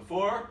going on.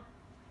 Before,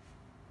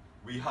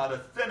 we had a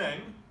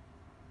thinning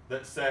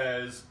that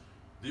says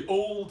the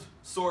old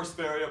source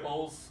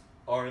variables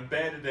are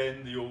embedded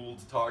in the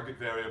old target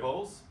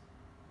variables,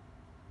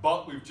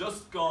 but we've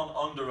just gone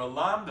under a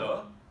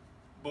lambda,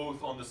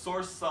 both on the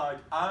source side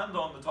and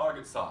on the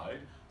target side,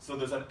 so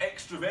there's an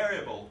extra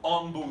variable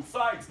on both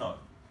sides now.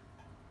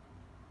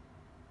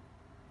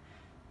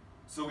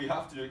 So we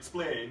have to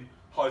explain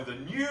how the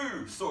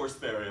new source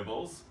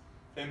variables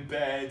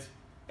embed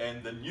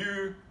in the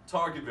new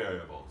target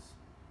variables.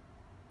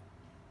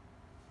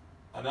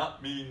 And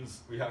that means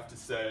we have to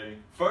say,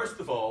 first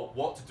of all,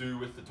 what to do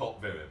with the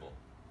top variable.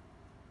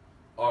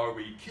 Are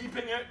we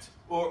keeping it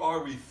or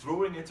are we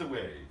throwing it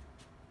away?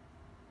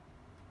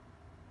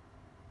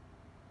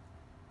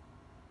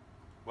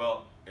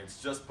 Well,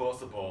 it's just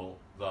possible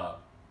that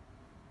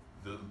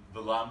the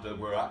lambda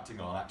we're acting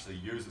on actually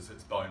uses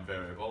its bound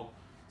variable,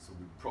 so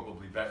we'd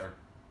probably better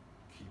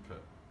keep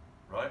it,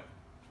 right?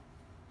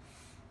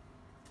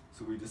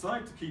 So we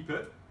decide to keep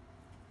it.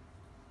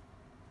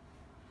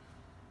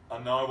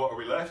 And now what are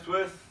we left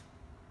with?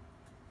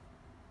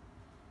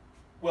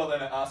 Well,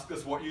 then it asks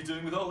us, what are you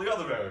doing with all the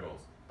other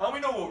variables? And we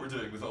know what we're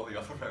doing with all the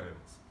other variables.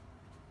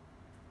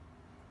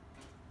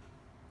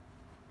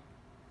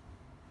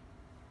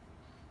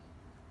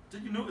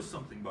 Did you notice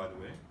something, by the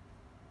way?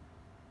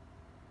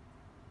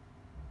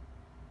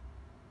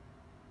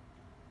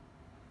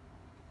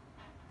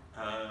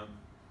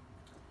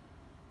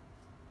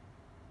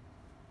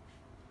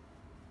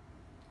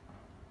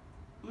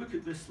 Look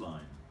at this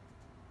line.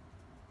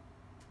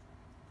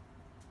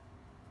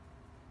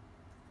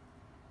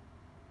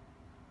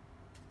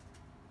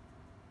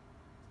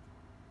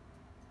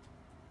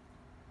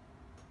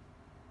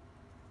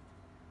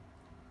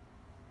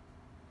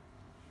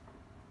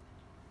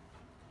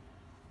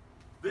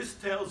 This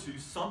tells you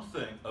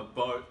something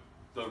about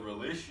the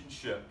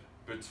relationship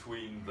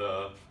between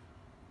the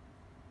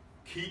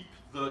keep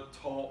the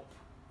top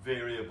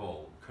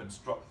variable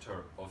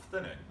constructor of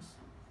thinnings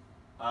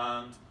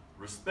and,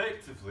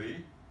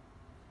 respectively,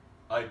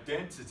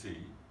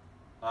 identity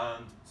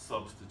and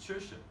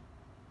substitution.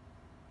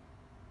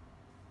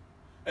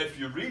 If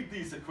you read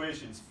these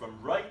equations from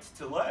right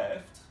to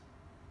left,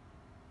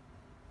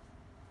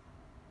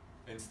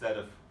 instead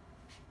of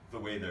the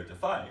way they're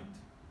defined,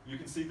 you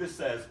can see this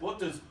says, what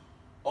does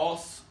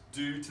os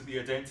do to the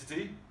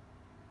identity?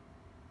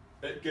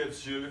 It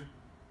gives you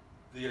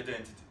the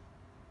identity.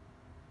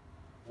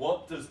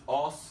 What does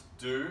os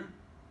do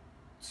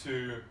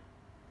to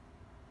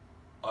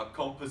a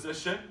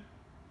composition?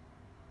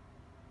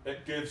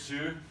 It gives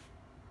you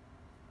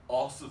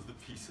os of the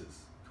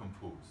pieces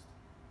composed.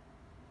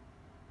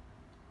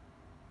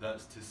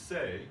 That's to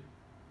say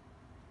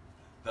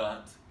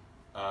that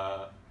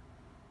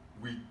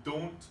we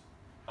don't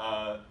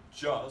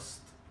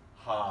just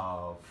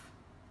have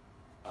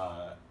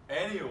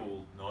any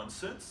old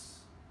nonsense.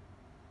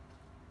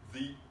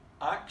 The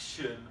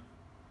action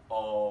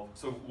of,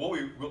 so what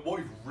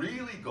we've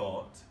really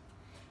got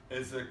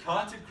is a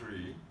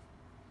category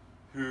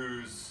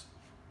whose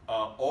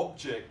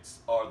objects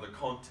are the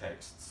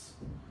contexts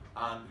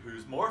and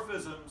whose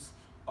morphisms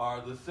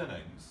are the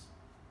thinnings.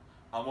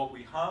 And what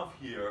we have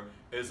here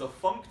is a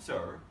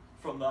functor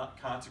from that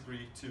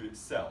category to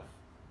itself.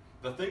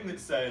 The thing that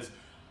says,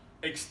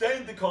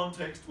 extend the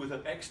context with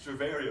an extra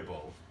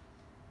variable.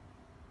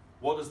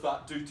 What does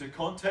that do to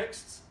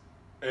contexts?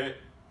 It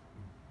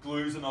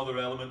glues another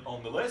element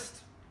on the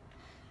list.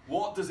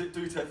 What does it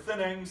do to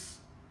thinnings?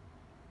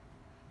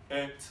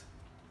 It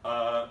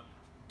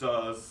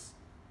does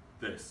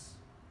this.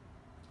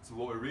 So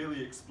what we're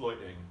really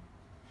exploiting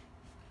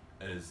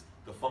is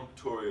the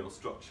functorial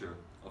structure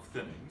of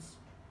thinnings.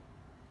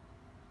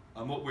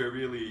 And what we're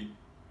really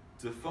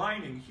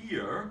defining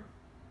here,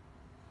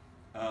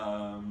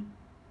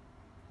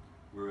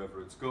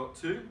 wherever it's got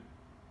to,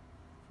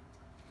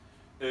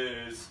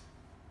 is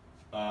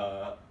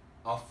a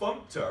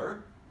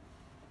functor.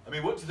 I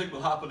mean, what do you think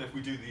will happen if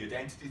we do the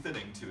identity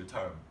thinning to a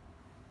term?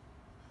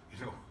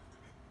 You know,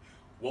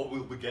 what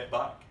will we get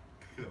back?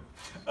 You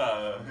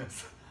know,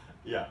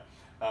 yeah.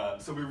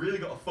 So we really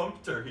got a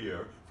functor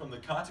here from the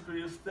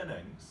category of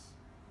thinnings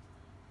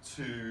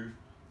to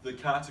the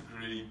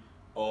category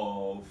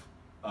of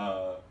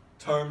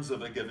terms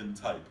of a given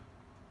type,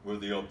 where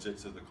the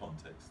objects are the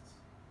contexts.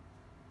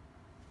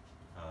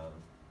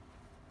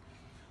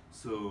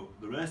 So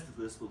the rest of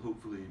this will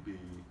hopefully be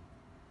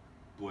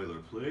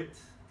boilerplate.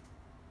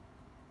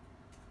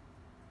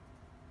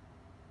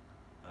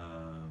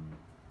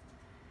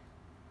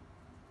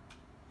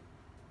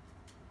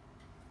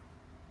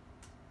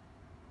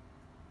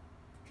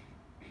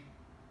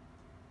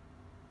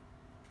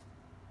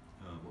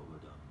 What have I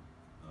done?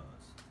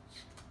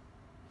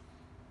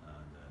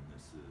 And then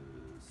this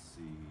is C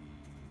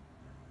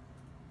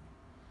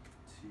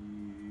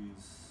and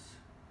T's.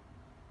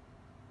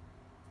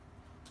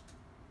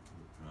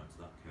 Pronounce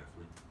that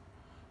carefully.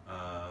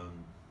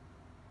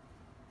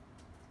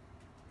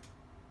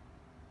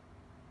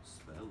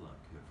 Spell that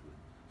carefully.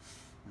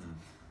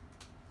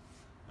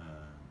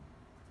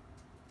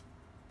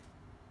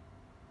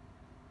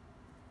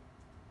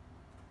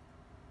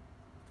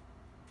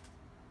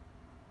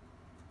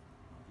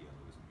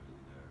 Yellow isn't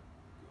really there.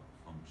 Got a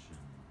function.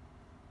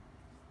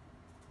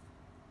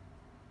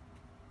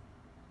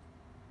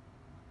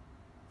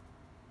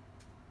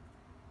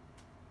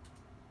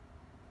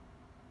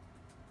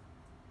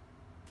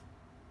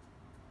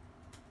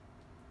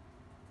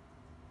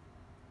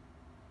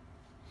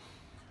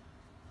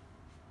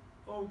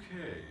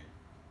 Okay,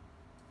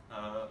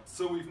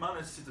 so we've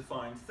managed to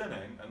define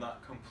thinning, and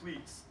that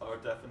completes our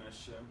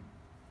definition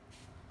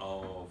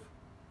of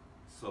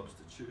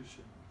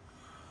substitution.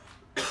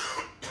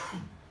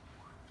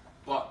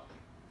 But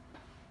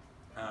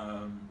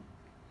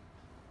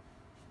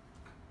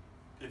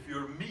if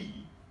you're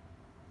me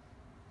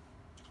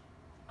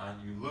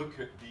and you look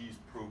at these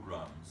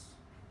programs,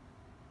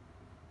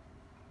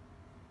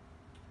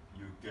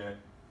 you get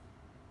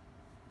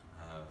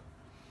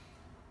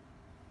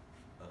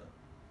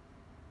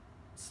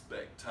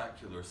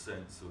spectacular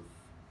sense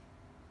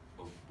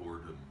of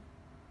boredom,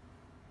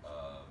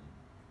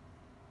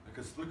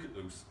 because look at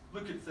those.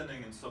 Look at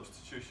thinning and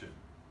substitution.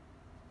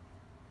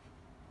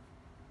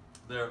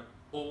 They're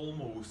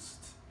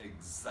almost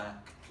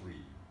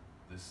exactly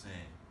the same,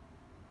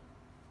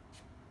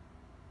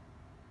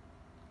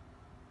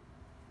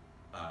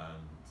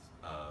 and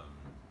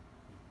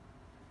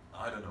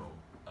I don't know.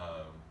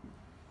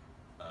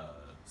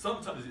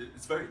 Sometimes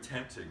it's very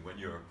tempting when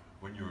you're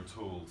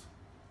told.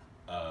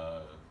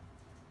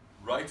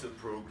 Write a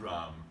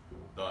program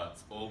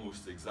that's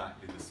almost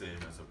exactly the same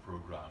as a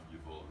program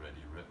you've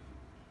already written.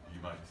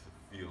 You might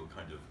feel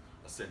kind of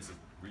a sense of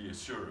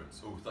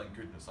reassurance. Oh, thank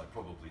goodness, I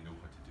probably know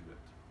how to do it.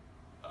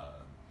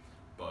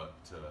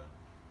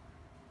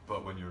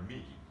 But when you're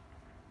me,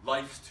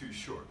 life's too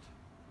short.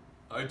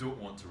 I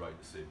don't want to write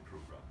the same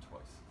program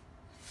twice.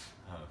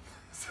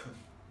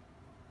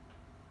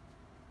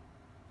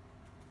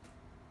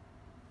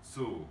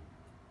 So,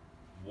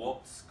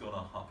 what's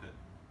gonna happen?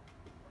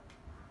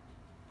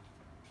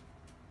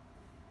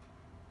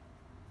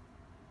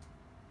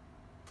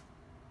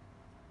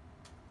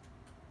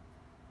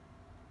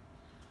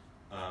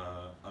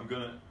 I'm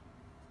gonna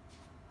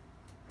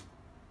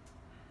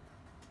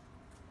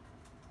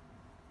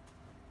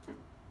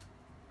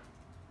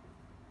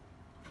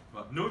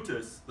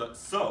notice that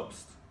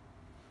subst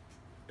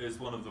is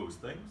one of those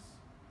things,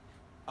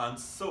 and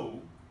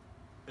so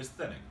is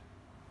thinning.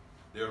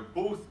 They are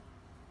both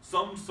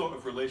some sort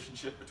of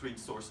relationship between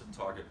source and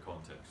target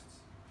contexts.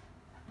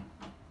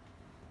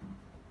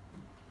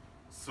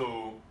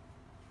 So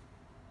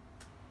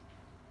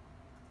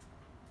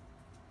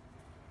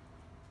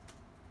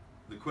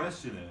the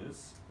question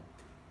is,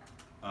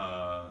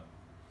 how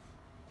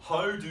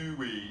do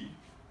we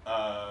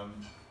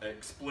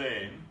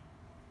explain,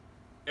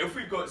 if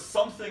we've got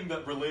something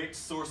that relates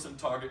source and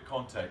target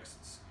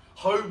contexts,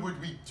 how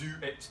would we do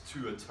it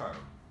to a term?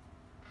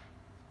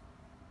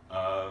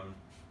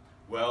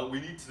 Well, we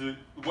need to,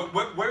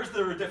 where's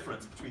there a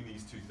difference between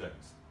these two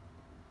things?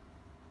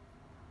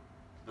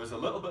 There's a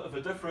little bit of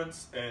a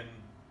difference in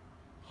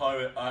how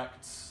it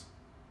acts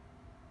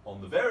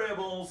on the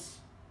variables,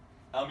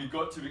 and we've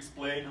got to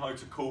explain how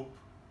to cope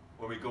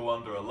when we go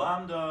under a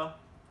lambda.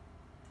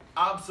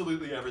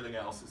 Absolutely everything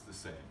else is the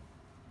same.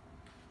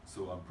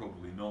 So I'm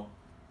probably not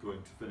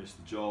going to finish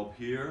the job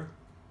here,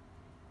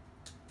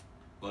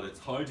 but it's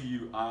how do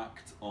you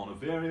act on a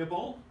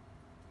variable?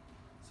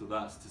 So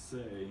that's to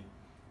say,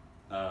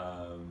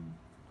 for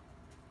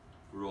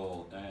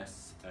all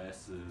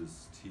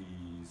S's,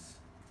 T's,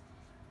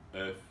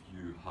 if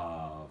you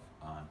have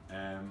an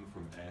M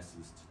from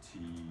S's to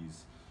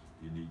T's,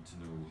 you need to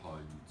know how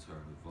you turn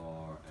a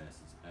var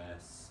S's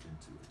S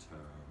into a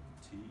term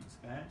T's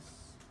S.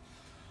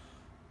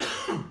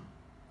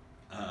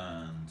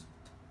 And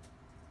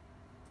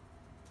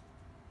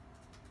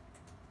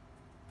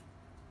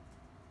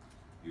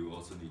you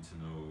also need to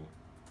know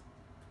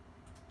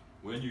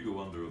when you go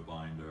under a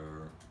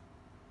binder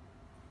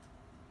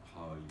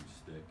how you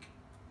stick.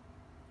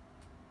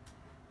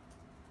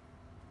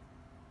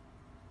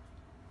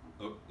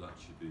 Oh, that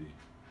should be,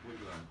 what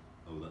did I,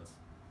 oh that's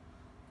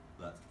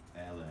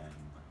LM. And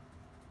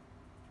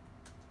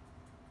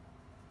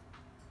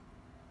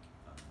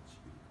that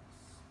should be this.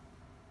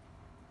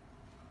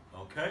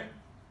 Okay,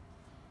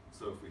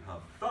 so if we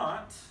have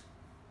that,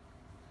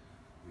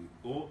 we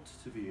ought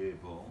to be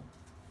able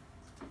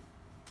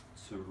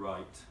to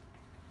write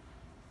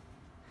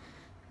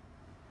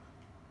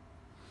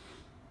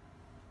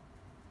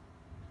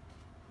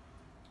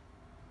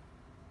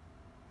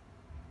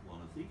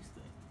one of these things.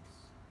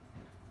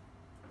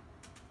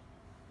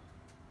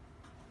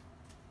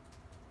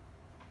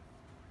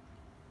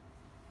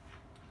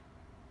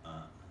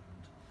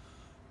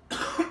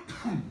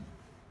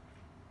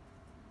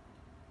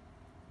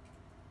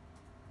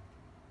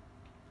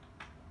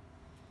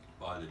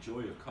 By the joy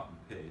of cut and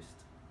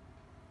paste,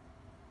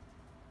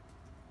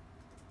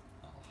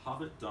 I'll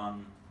have it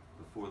done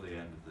before the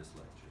end of this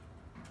lecture.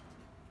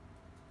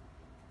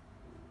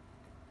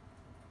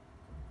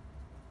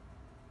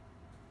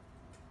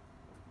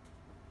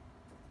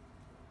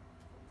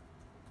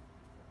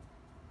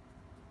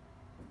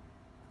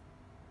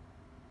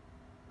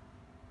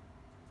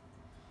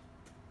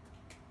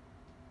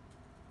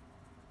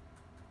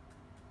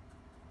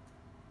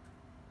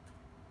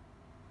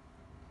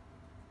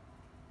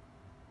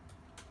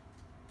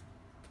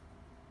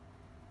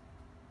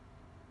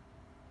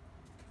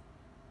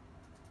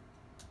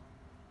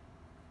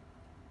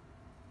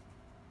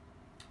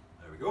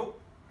 There we go.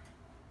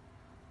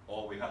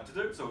 All we had to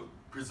do, so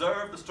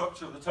preserve the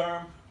structure of the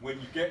term. When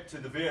you get to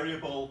the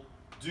variable,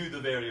 do the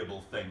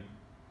variable thing.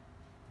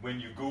 When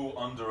you go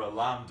under a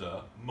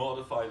lambda,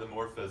 modify the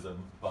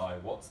morphism by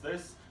what's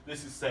this?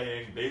 This is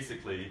saying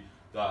basically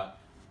that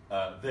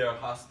there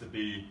has to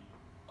be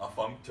a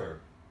functor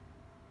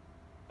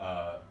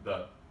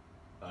that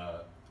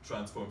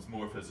transforms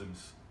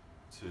morphisms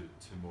to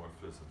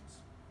morphisms.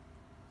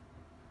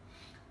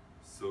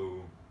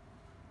 So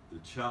the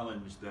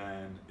challenge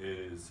then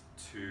is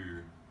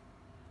to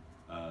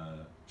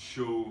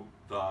show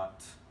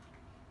that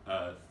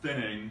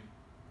thinning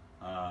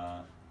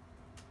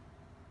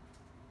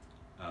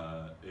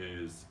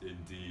is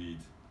indeed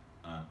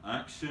an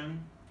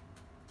action.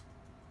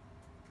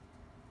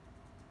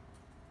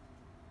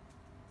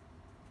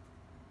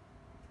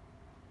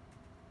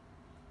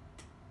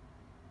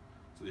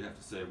 So you have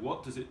to say,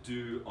 what does it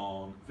do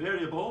on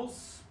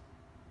variables?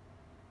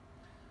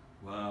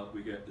 Well,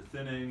 we get the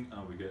thinning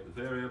and we get the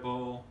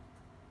variable,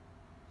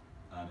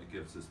 and it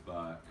gives us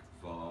back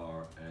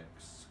var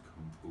x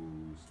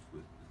composed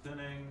with the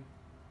thinning.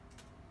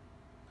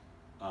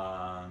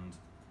 And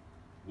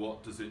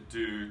what does it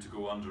do to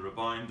go under a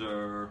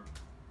binder?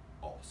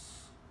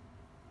 Os.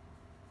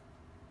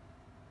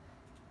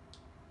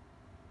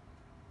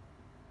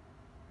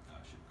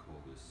 I should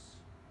call this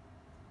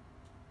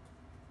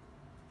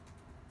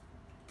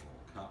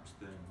all caps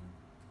thing.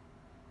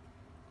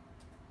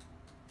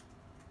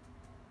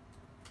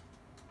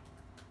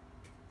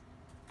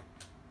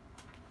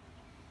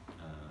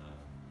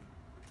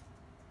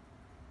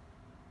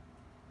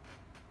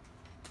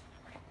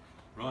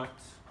 Right,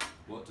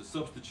 what does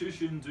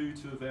substitution do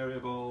to a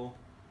variable?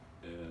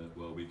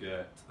 Well, we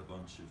get a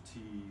bunch of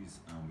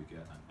t's and we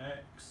get an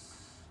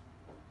x.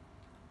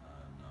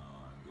 And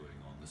now I'm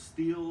going on the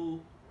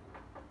steal.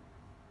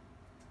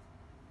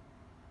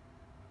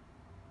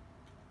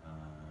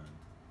 And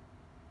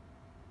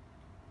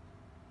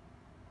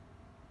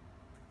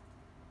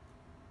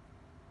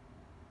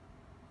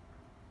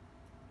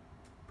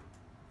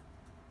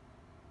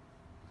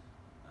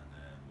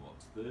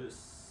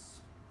this.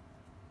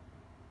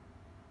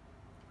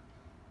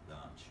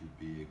 That should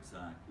be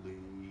exactly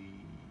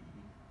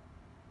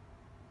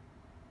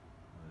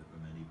however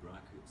many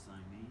brackets I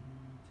need.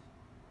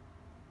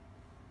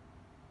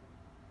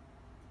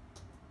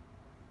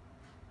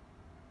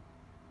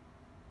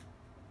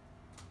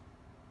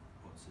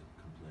 What's it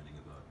complaining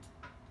about?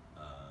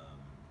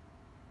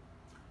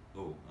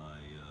 Oh, I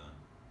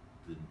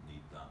didn't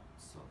need that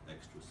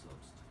extra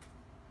subst.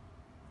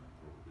 I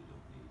probably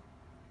don't need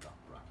that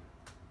bracket.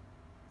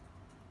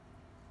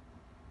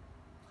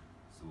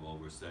 So all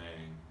we're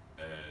saying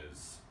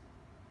is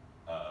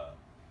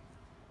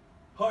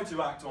how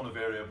to act on a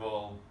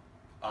variable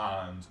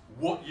and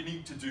what you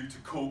need to do to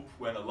cope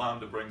when a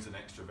lambda brings an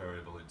extra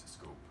variable into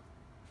scope.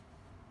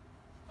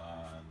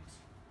 And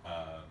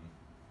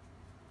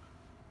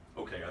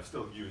okay, I've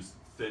still used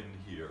thin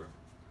here,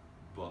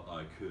 but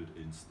I could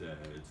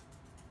instead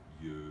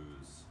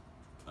use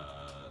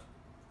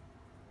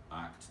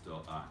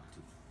act.act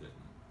of thin.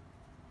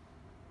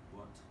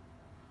 What?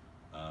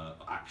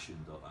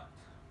 Action.act.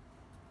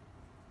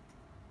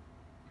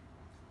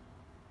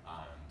 And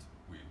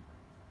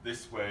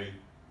this way,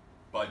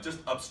 by just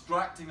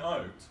abstracting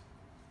out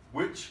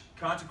which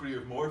category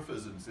of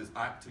morphisms is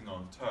acting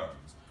on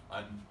terms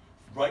and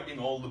writing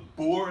all the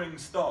boring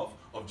stuff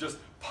of just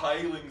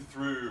piling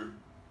through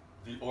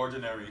the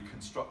ordinary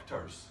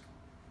constructors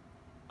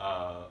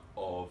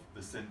of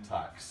the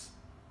syntax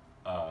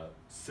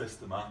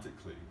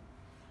systematically.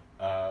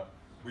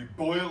 We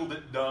boiled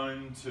it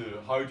down to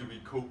how do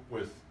we cope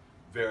with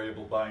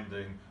variable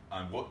binding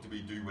and what do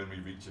we do when we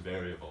reach a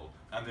variable.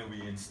 And then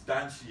we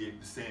instantiate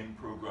the same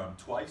program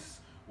twice,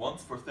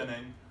 once for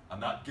thinning,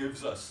 and that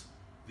gives us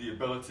the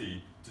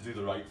ability to do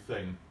the right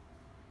thing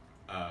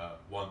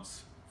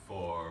once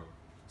for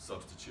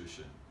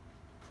substitution.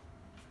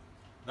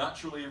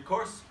 Naturally, of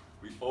course,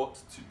 we ought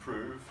to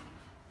prove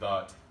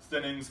that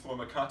thinnings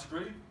form a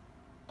category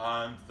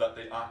and that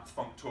they act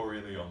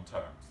functorially on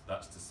terms.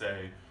 That's to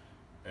say,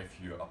 if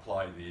you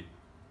apply the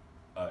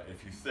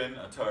if you thin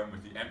a term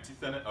with the empty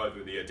thinning, or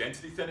the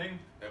identity thinning,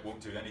 it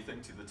won't do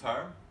anything to the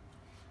term.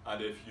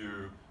 And if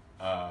you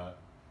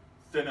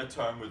thin a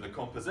term with a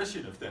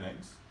composition of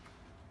thinnings,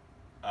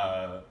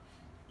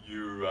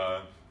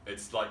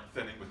 it's like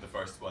thinning with the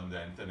first one,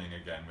 then thinning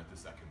again with the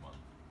second one.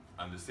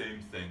 And the same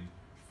thing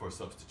for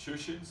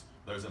substitutions.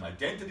 There's an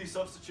identity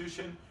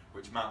substitution,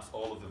 which maps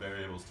all of the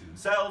variables to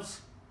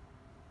themselves.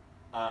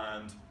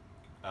 And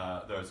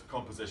there's a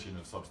composition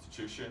of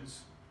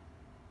substitutions.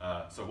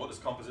 So what does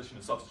composition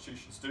of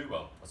substitutions do?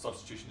 Well, a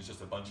substitution is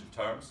just a bunch of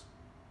terms.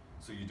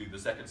 So you do the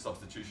second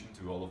substitution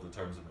to all of the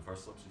terms in the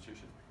first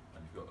substitution,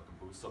 and you've got a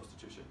composed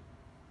substitution.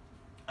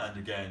 And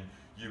again,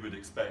 you would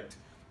expect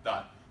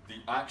that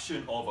the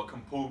action of a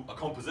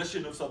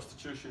composition of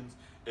substitutions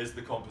is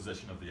the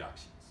composition of the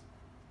actions.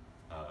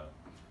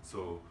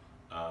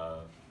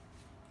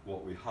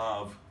 What we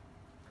have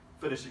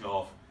finishing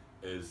off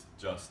is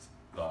just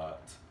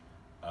that,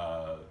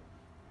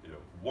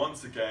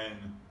 once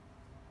again,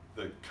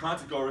 the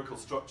categorical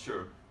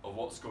structure of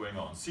what's going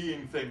on,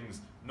 seeing things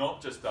not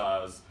just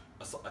as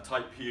a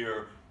type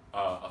here,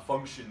 a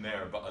function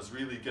there, but as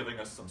really giving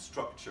us some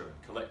structure,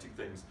 collecting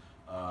things,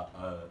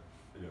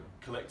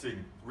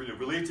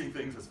 relating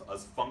things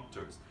as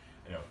functors,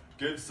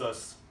 gives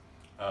us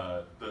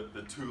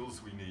the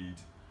tools we need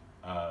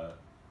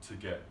to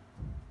get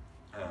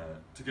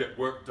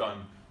work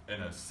done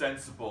in a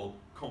sensible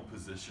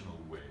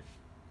compositional way.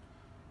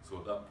 So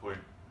at that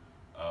point,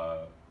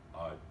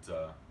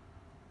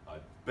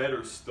 I'd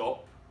better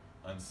stop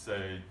and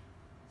say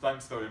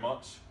thanks very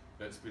much.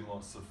 It's been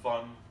lots of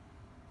fun.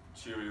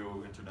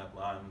 Cheerio, internet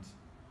land,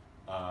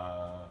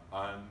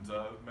 and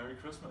Merry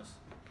Christmas.